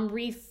from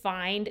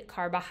refined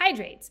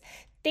carbohydrates.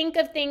 Think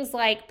of things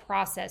like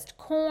processed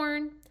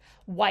corn,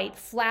 white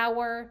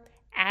flour,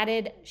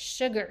 added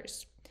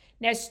sugars.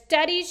 Now,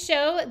 studies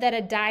show that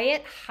a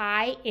diet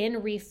high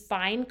in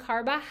refined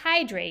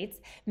carbohydrates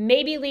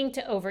may be linked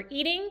to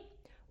overeating,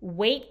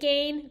 weight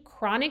gain,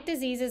 chronic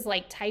diseases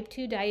like type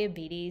 2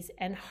 diabetes,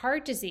 and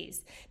heart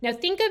disease. Now,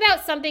 think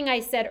about something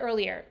I said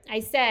earlier. I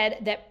said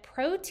that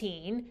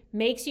protein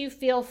makes you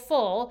feel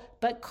full,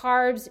 but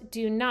carbs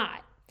do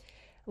not.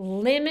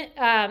 Limit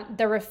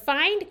the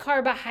refined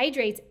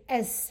carbohydrates,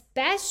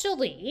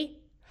 especially,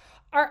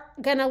 are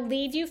going to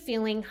leave you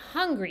feeling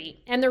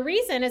hungry. And the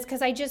reason is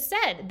because I just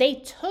said they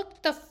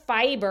took the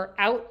fiber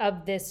out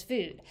of this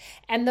food.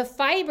 And the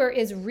fiber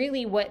is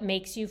really what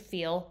makes you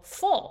feel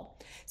full.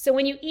 So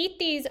when you eat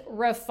these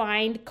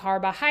refined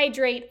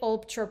carbohydrate,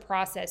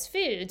 ultra-processed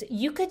foods,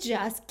 you could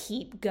just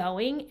keep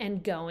going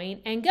and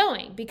going and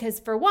going. Because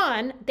for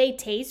one, they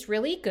taste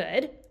really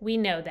good. We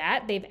know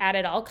that. They've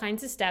added all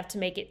kinds of stuff to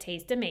make it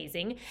taste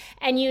amazing.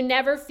 And you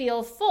never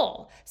feel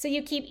full. So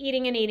you keep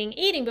eating and eating,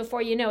 eating.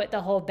 Before you know it,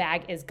 the whole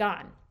bag is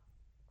gone.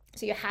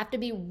 So you have to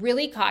be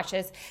really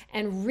cautious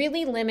and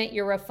really limit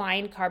your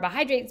refined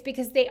carbohydrates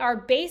because they are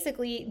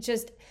basically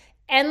just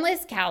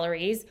endless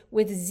calories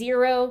with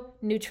zero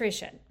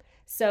nutrition.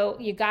 So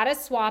you got to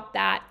swap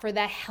that for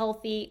the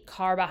healthy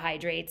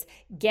carbohydrates.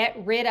 Get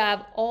rid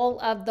of all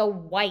of the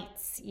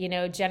whites,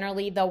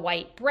 generally the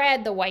white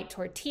bread, the white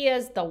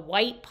tortillas, the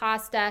white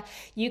pasta.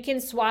 You can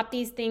swap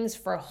these things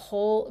for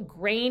whole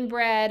grain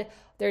bread.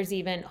 There's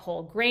even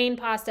whole grain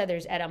pasta.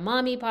 There's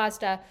edamame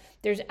pasta.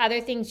 There's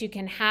other things you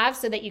can have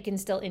so that you can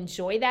still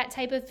enjoy that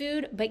type of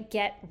food, but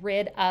get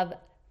rid of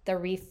the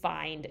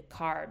refined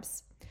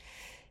carbs.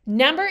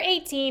 Number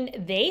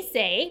 18, they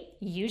say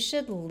you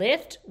should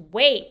lift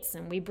weights.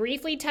 And we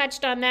briefly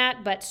touched on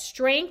that, but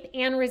strength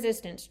and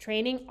resistance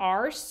training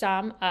are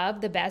some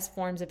of the best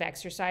forms of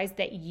exercise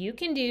that you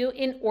can do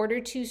in order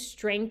to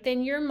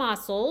strengthen your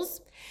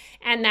muscles,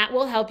 and that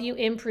will help you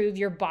improve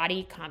your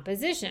body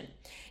composition.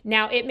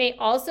 Now, it may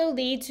also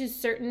lead to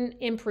certain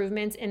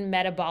improvements in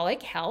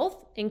metabolic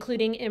health,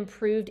 including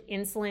improved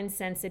insulin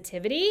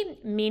sensitivity,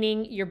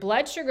 meaning your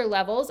blood sugar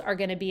levels are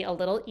going to be a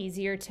little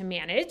easier to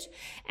manage,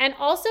 and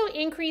also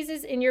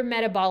increases in your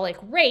metabolic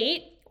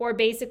rate, or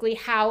basically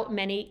how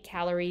many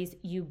calories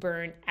you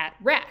burn at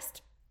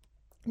rest.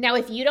 Now,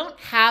 if you don't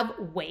have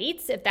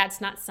weights, if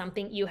that's not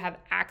something you have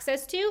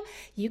access to,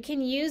 you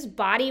can use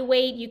body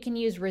weight, you can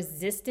use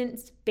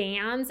resistance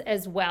bands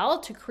as well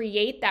to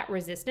create that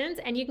resistance,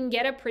 and you can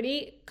get a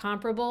pretty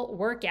comparable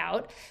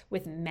workout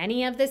with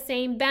many of the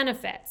same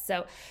benefits.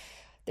 So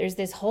there's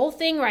this whole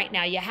thing right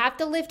now. You have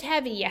to lift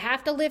heavy, you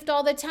have to lift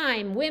all the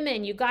time.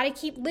 Women, you got to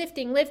keep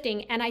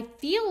lifting. And I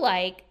feel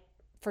like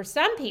for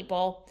some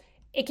people,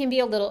 it can be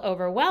a little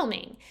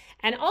overwhelming.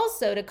 And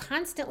also to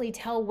constantly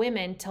tell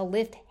women to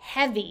lift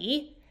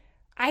heavy,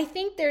 I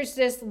think there's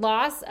this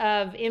loss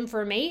of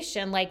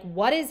information, like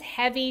what is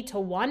heavy to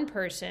one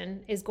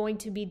person is going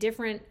to be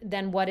different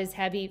than what is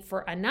heavy for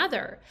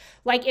another.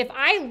 Like if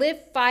I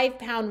lift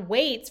 5-pound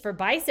weights for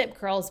bicep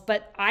curls,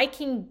 but I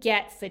can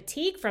get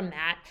fatigue from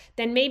that,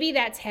 then maybe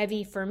that's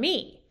heavy for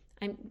me.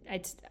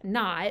 It's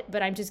not,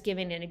 but I'm just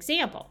giving an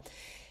example.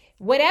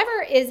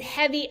 Whatever is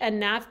heavy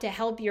enough to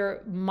help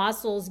your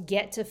muscles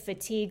get to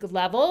fatigue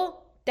level,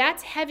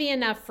 that's heavy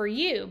enough for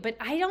you. But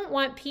I don't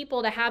want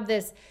people to have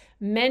this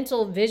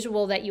mental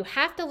visual that you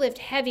have to lift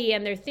heavy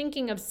and they're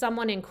thinking of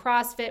someone in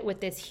CrossFit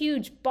with this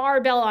huge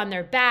barbell on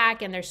their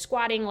back and they're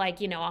squatting like,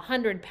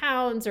 100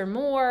 pounds or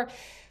more.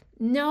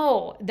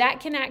 No, that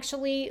can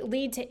actually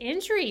lead to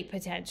injury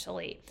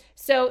potentially.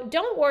 So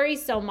don't worry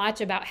so much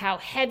about how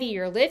heavy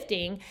you're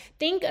lifting.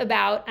 Think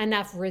about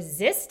enough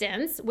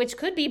resistance, which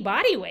could be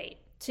body weight,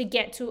 to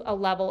get to a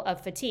level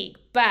of fatigue.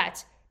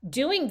 But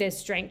doing this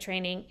strength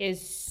training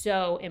is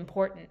so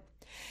important.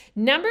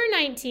 Number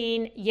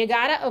 19, you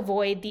gotta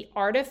avoid the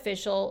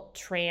artificial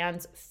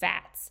trans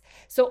fats.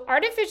 So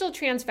artificial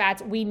trans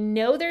fats, we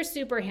know they're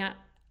super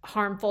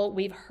harmful.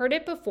 We've heard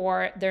it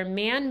before. They're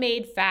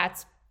man-made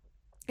fats,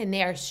 and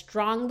they are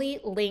strongly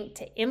linked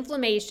to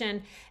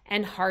inflammation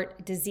and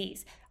heart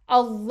disease.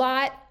 A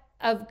lot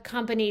of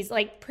companies,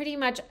 like pretty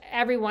much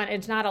everyone,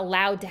 is not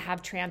allowed to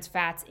have trans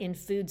fats in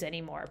foods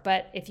anymore.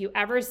 But if you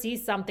ever see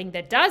something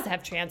that does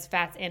have trans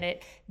fats in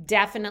it,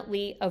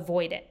 definitely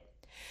avoid it.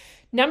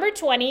 Number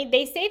 20,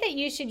 they say that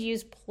you should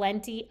use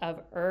plenty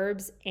of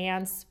herbs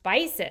and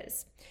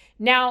spices.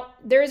 Now,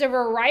 there's a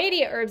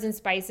variety of herbs and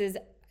spices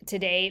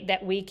today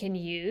that we can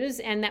use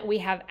and that we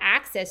have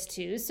access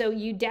to. So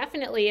you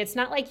definitely, it's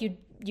not like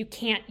you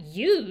can't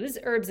use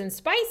herbs and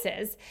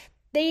spices.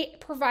 They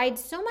provide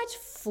so much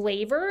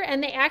flavor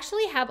and they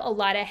actually have a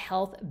lot of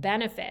health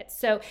benefits.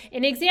 So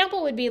an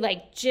example would be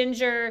like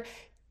ginger,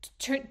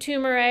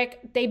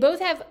 turmeric. They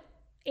both have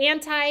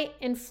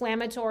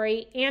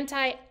anti-inflammatory,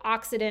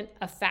 antioxidant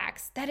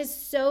effects. That is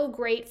so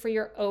great for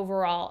your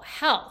overall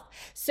health.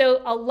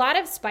 So a lot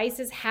of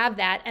spices have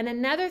that. And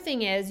another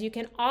thing is you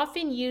can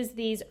often use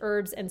these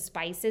herbs and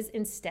spices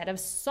instead of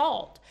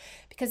salt.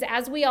 Because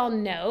as we all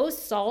know,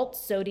 salt,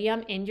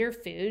 sodium in your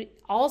food,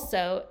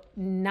 also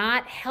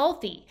not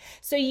healthy.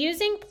 So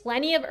using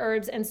plenty of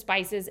herbs and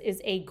spices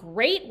is a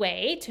great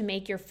way to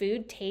make your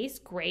food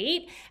taste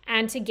great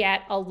and to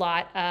get a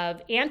lot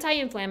of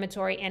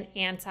anti-inflammatory and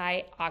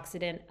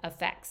antioxidant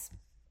effects.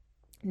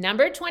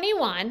 Number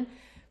 21,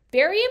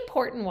 very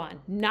important one,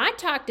 not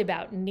talked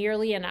about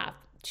nearly enough,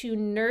 to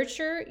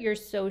nurture your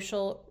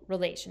social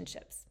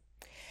relationships.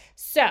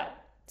 So,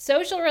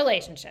 social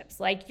relationships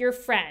like your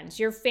friends,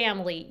 your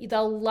family,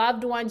 the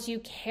loved ones you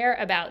care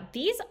about,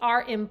 these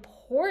are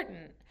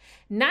important,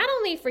 not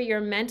only for your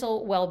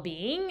mental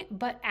well-being,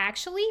 but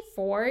actually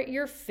for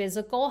your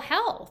physical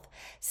health.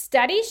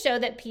 Studies show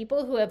that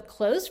people who have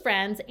close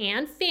friends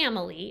and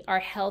family are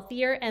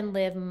healthier and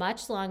live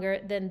much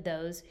longer than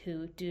those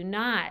who do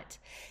not.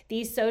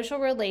 These social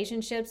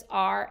relationships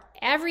are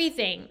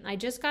everything. I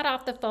just got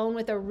off the phone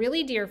with a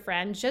really dear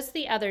friend just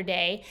the other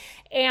day,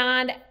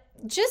 and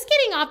just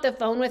getting off the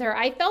phone with her,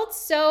 I felt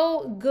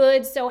so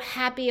good, so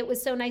happy. It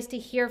was so nice to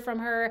hear from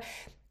her.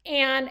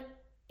 And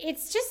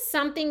it's just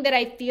something that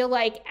I feel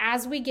like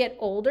as we get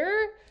older,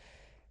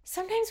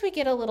 sometimes we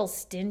get a little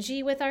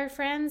stingy with our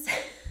friends.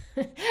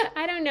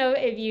 I don't know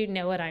if you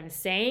know what I'm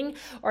saying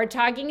or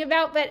talking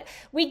about, but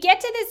we get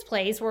to this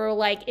place where we're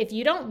like, if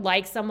you don't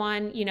like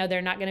someone,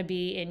 they're not going to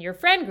be in your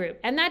friend group.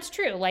 And that's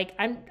true. Like,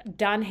 I'm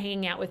done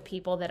hanging out with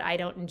people that I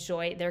don't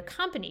enjoy their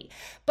company.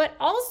 But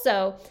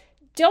also,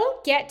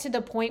 don't get to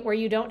the point where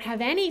you don't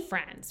have any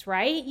friends,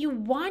 right? You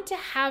want to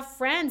have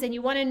friends and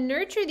you want to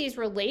nurture these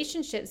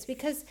relationships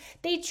because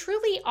they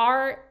truly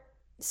are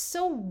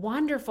so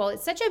wonderful.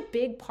 It's such a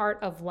big part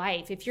of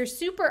life. If you're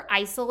super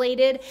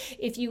isolated,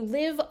 if you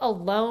live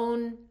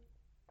alone,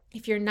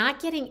 if you're not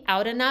getting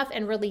out enough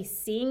and really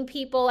seeing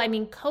people,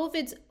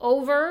 COVID's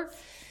over.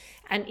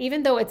 And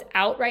even though it's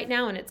out right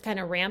now and it's kind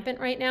of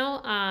rampant right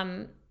now,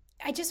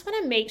 I just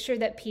want to make sure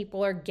that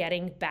people are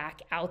getting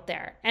back out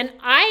there. And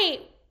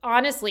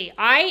honestly,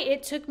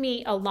 it took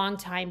me a long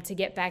time to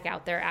get back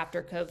out there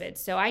after COVID.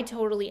 So I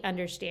totally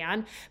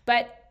understand,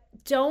 but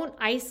don't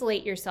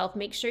isolate yourself.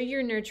 Make sure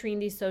you're nurturing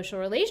these social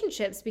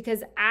relationships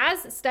because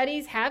as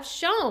studies have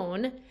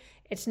shown,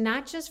 it's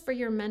not just for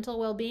your mental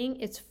well-being,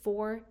 it's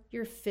for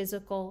your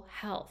physical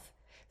health.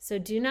 So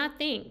do not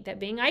think that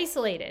being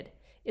isolated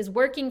is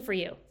working for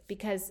you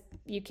because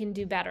you can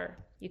do better.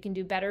 You can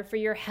do better for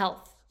your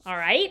health, all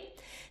right?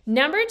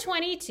 Number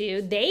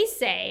 22, they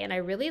say, and I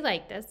really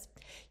like this,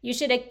 you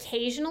should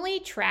occasionally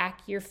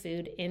track your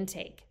food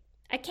intake.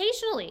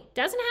 Occasionally.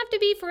 Doesn't have to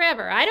be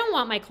forever. I don't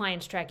want my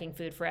clients tracking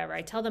food forever.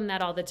 I tell them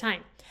that all the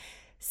time.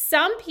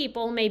 Some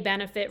people may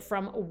benefit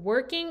from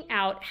working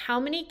out how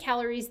many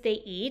calories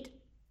they eat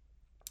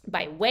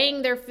by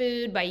weighing their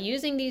food, by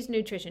using these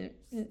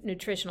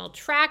nutritional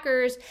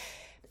trackers.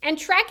 And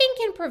tracking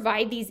can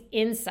provide these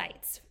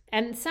insights.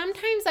 And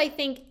sometimes I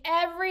think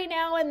every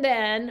now and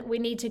then we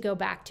need to go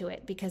back to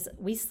it because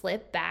we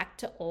slip back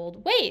to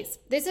old ways.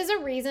 This is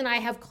a reason I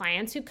have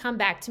clients who come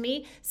back to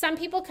me. Some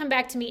people come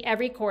back to me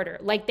every quarter.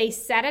 Like they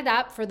set it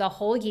up for the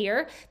whole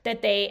year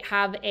that they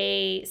have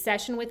a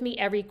session with me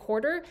every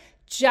quarter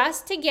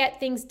just to get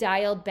things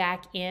dialed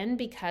back in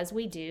because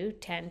we do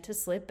tend to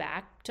slip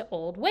back to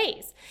old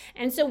ways.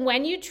 And so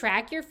when you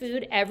track your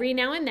food every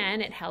now and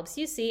then, it helps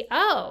you see,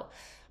 oh,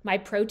 my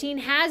protein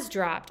has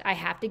dropped. I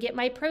have to get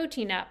my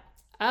protein up.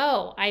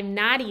 Oh, I'm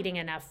not eating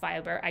enough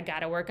fiber. I got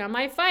to work on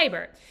my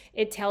fiber.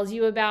 It tells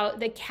you about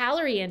the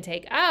calorie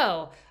intake.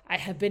 Oh, I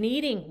have been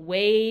eating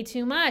way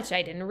too much.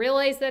 I didn't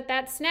realize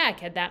that snack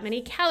had that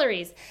many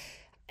calories.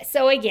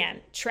 So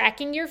again,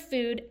 tracking your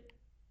food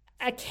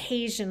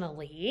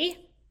occasionally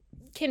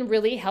can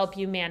really help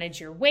you manage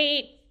your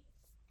weight.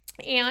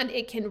 And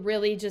it can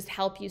really just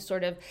help you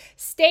sort of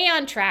stay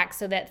on track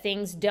so that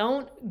things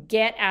don't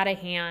get out of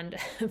hand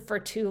for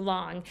too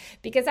long.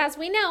 Because as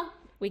we know,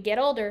 we get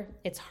older,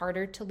 it's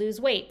harder to lose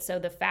weight. So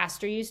the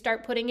faster you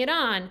start putting it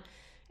on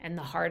and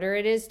the harder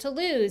it is to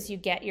lose, you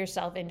get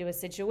yourself into a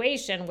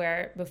situation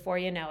where before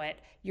you know it,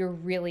 you're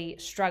really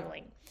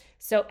struggling.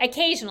 So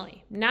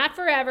occasionally, not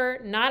forever,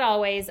 not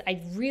always.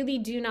 I really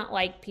do not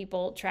like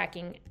people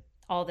tracking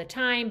all the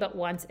time, but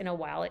once in a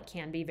while it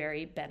can be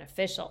very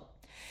beneficial.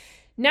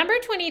 Number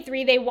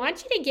 23, they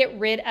want you to get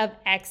rid of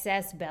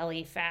excess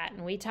belly fat.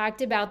 And we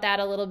talked about that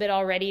a little bit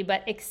already,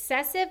 but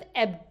excessive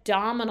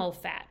abdominal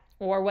fat,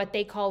 or what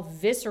they call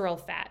visceral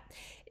fat.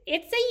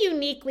 It's a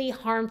uniquely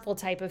harmful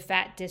type of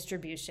fat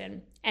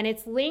distribution, and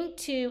it's linked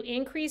to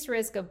increased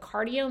risk of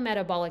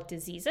cardiometabolic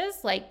diseases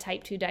like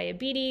type 2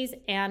 diabetes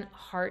and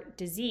heart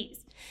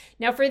disease.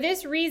 Now, for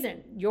this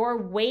reason, your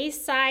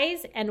waist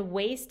size and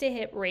waist to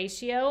hip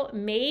ratio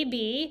may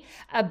be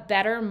a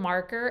better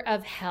marker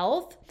of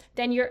health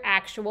than your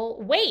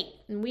actual weight.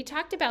 And we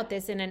talked about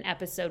this in an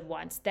episode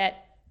once,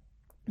 that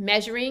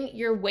measuring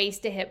your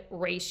waist to hip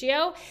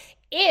ratio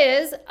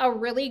is a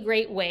really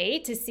great way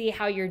to see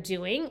how you're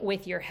doing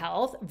with your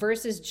health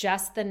versus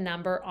just the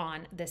number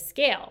on the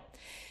scale.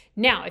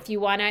 Now, if you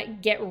want to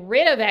get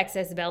rid of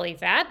excess belly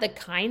fat, the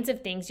kinds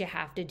of things you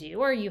have to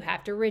do are you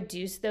have to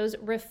reduce those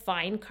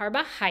refined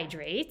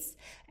carbohydrates.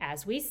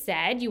 As we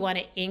said, you want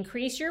to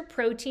increase your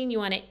protein, you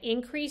want to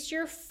increase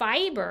your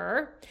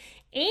fiber,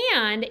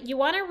 and you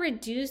want to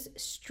reduce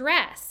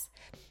stress.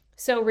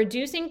 So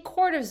reducing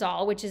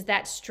cortisol, which is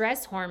that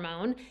stress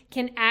hormone,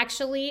 can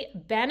actually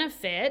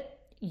benefit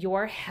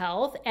your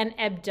health and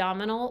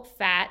abdominal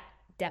fat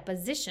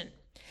deposition.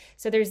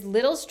 So there's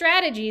little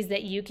strategies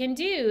that you can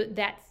do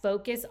that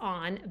focus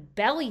on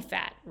belly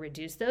fat.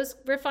 Reduce those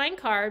refined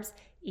carbs,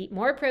 eat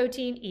more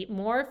protein, eat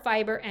more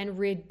fiber, and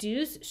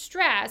reduce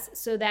stress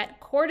so that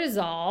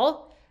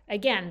cortisol,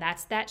 again,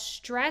 that's that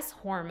stress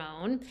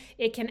hormone,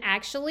 it can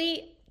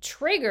actually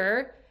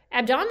trigger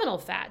abdominal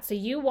fat. So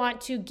you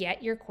want to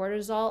get your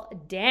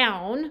cortisol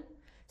down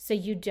so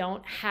you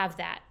don't have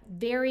that.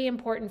 Very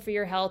important for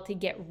your health to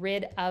get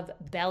rid of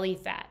belly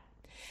fat.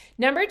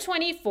 Number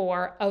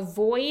 24,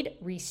 avoid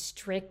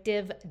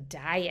restrictive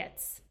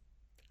diets.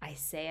 I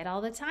say it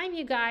all the time,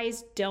 you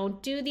guys.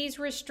 Don't do these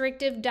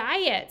restrictive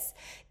diets.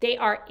 They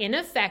are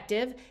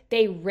ineffective.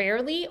 They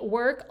rarely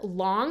work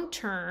long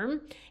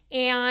term,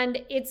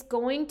 and it's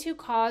going to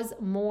cause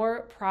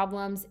more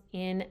problems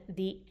in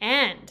the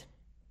end.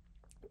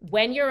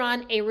 When you're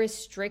on a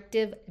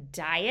restrictive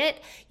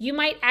diet, you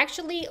might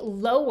actually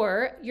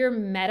lower your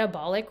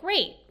metabolic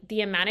rate,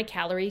 the amount of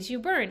calories you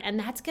burn, and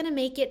that's going to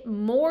make it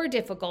more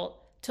difficult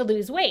to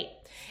lose weight.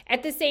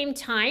 At the same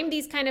time,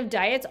 these kind of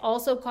diets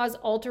also cause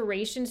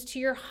alterations to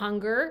your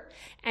hunger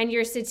and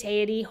your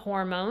satiety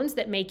hormones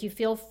that make you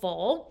feel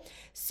full.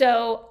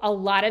 So a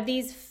lot of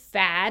these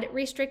fad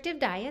restrictive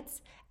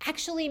diets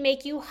actually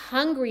make you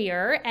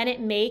hungrier, and it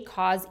may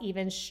cause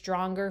even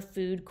stronger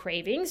food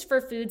cravings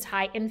for foods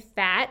high in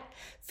fat,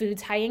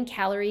 foods high in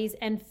calories,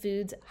 and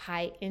foods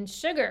high in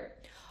sugar.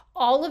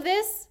 All of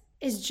this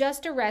is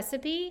just a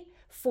recipe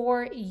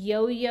for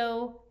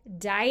yo-yo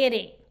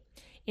dieting.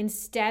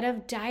 Instead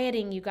of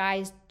dieting, you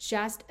guys,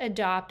 just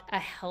adopt a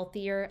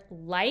healthier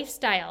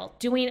lifestyle,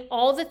 doing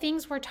all the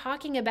things we're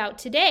talking about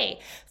today,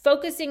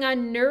 focusing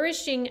on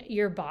nourishing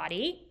your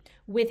body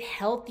with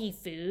healthy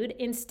food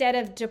instead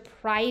of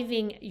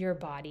depriving your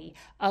body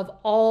of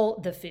all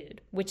the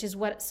food, which is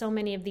what so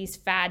many of these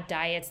fad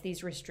diets,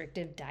 these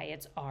restrictive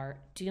diets are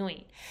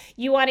doing.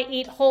 You want to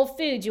eat whole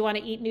foods. You want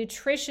to eat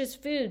nutritious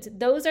foods.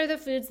 Those are the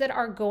foods that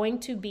are going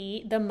to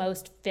be the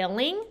most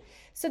filling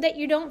so that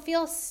you don't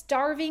feel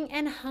starving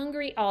and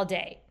hungry all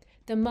day.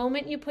 The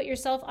moment you put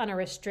yourself on a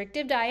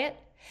restrictive diet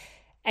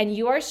and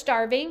you are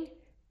starving,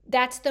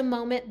 that's the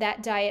moment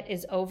that diet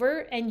is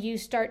over and you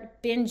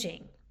start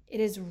binging. It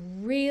is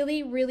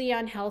really, really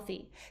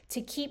unhealthy to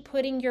keep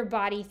putting your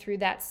body through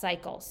that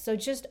cycle. So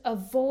just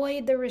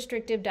avoid the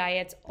restrictive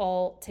diets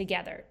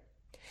altogether.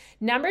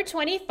 Number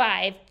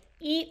 25,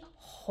 eat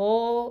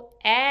whole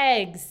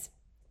eggs.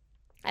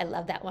 I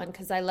love that one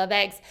because I love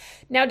eggs.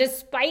 Now,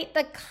 despite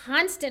the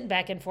constant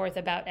back and forth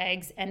about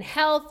eggs and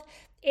health,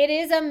 it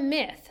is a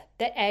myth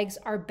that eggs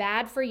are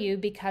bad for you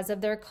because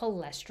of their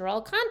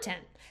cholesterol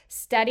content.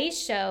 Studies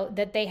show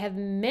that they have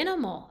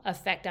minimal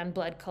effect on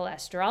blood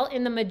cholesterol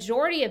in the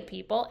majority of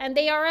people, and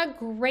they are a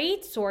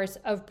great source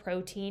of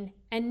protein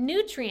and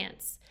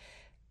nutrients.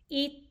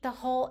 Eat the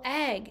whole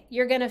egg.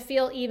 You're going to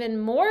feel even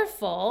more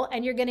full,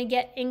 and you're going to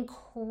get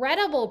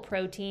incredible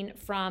protein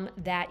from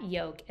that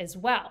yolk as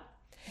well.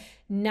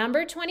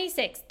 Number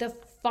 26, the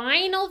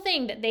final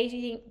thing that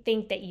they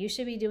think that you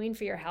should be doing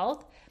for your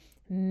health,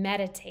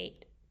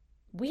 meditate.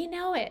 We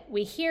know it.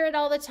 We hear it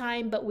all the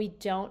time, but we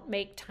don't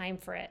make time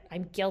for it.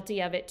 I'm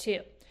guilty of it too.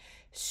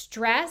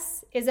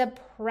 Stress is a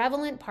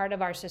prevalent part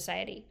of our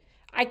society.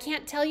 I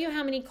can't tell you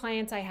how many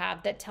clients I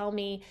have that tell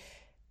me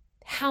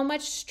how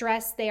much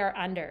stress they are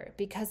under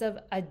because of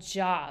a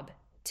job,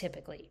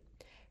 typically.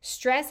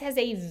 Stress has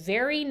a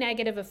very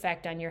negative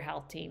effect on your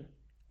health team.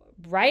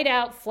 Right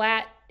out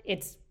flat,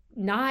 it's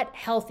not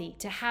healthy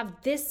to have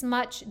this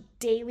much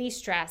daily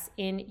stress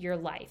in your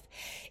life.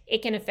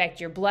 It can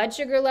affect your blood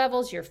sugar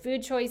levels, your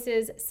food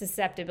choices,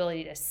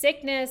 susceptibility to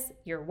sickness,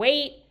 your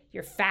weight,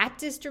 your fat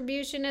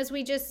distribution, as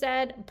we just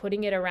said,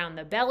 putting it around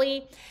the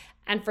belly.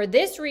 And for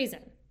this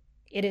reason,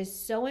 it is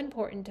so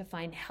important to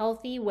find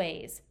healthy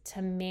ways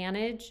to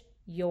manage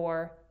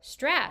your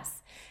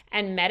stress.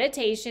 And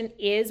meditation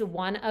is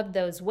one of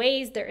those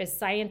ways. There is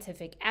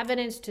scientific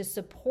evidence to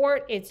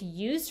support its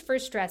use for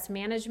stress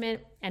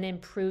management and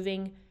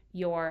improving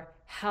your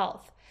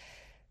health.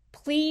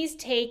 Please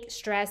take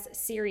stress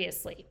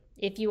seriously.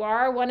 If you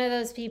are one of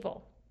those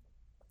people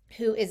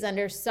who is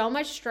under so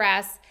much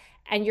stress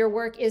and your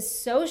work is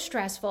so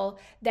stressful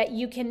that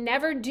you can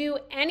never do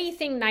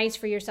anything nice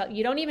for yourself,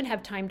 you don't even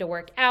have time to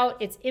work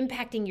out, it's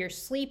impacting your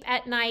sleep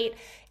at night,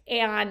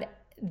 and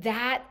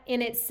that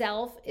in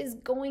itself is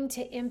going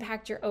to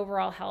impact your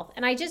overall health.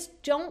 And I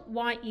just don't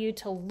want you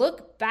to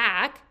look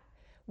back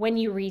when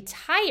you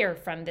retire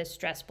from this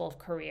stressful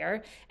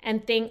career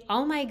and think,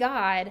 oh my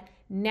God,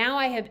 now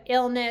I have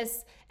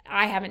illness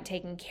I haven't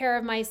taken care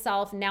of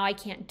myself. Now I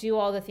can't do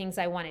all the things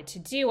I wanted to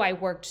do. I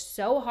worked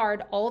so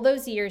hard all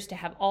those years to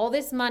have all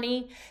this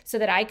money so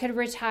that I could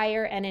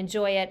retire and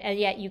enjoy it. And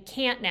yet you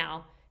can't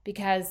now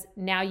because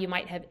now you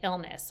might have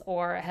illness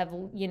or have,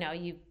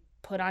 you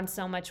put on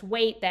so much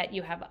weight that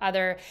you have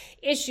other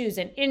issues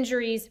and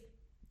injuries.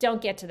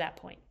 Don't get to that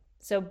point.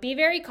 So be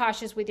very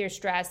cautious with your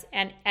stress,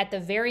 and at the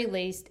very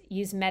least,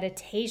 use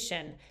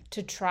meditation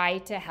to try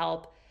to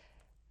help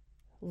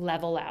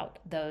level out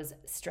those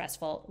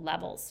stressful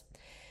levels.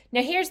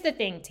 Now, here's the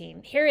thing,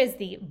 team. Here is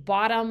the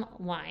bottom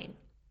line.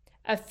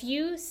 A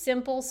few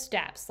simple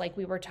steps, like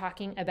we were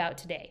talking about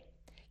today,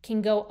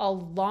 can go a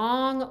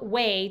long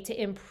way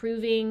to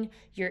improving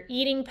your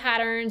eating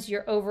patterns,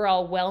 your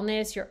overall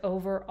wellness, your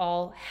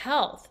overall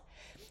health.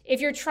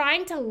 If you're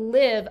trying to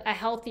live a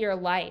healthier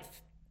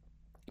life,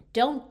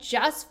 don't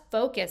just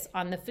focus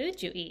on the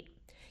food you eat.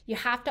 You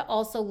have to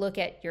also look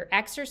at your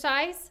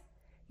exercise,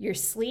 your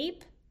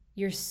sleep,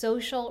 your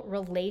social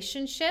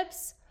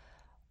relationships.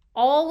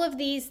 All of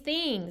these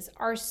things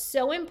are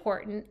so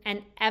important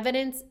and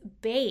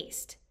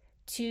evidence-based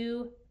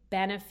to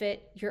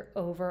benefit your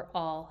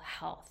overall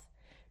health.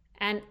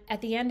 And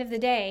at the end of the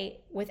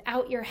day,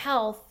 without your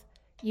health,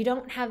 you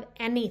don't have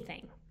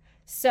anything.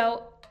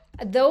 So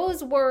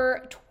those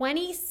were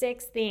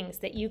 26 things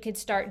that you could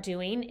start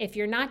doing. If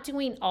you're not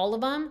doing all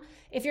of them,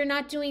 if you're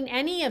not doing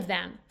any of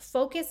them,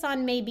 focus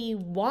on maybe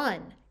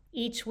one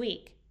each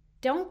week.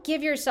 Don't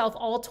give yourself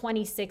all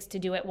 26 to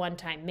do at one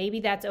time. Maybe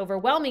that's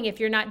overwhelming if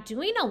you're not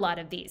doing a lot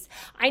of these.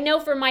 I know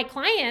for my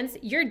clients,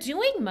 you're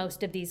doing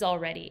most of these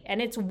already, and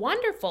it's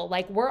wonderful.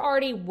 Like, we're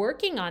already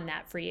working on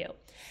that for you.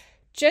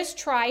 Just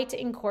try to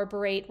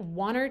incorporate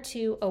one or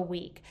two a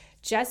week.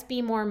 Just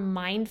be more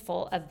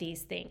mindful of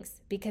these things,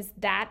 because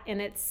that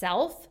in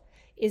itself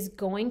is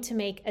going to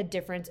make a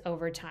difference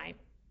over time.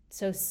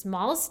 So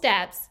small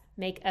steps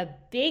make a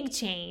big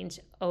change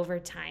over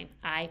time,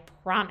 I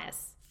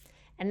promise.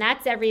 And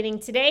that's everything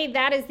today.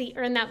 That is the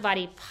Earn That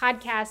Body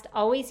podcast,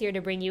 always here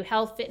to bring you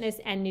health, fitness,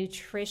 and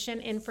nutrition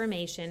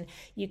information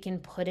you can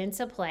put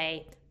into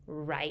play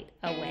right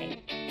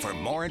away. For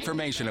more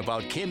information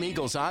about Kim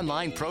Eagle's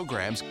online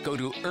programs, go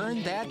to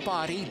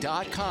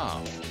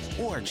earnthatbody.com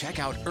or check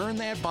out Earn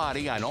That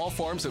Body on all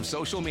forms of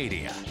social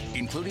media,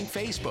 including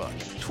Facebook,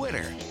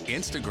 Twitter,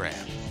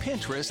 Instagram,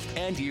 Pinterest,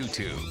 and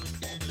YouTube.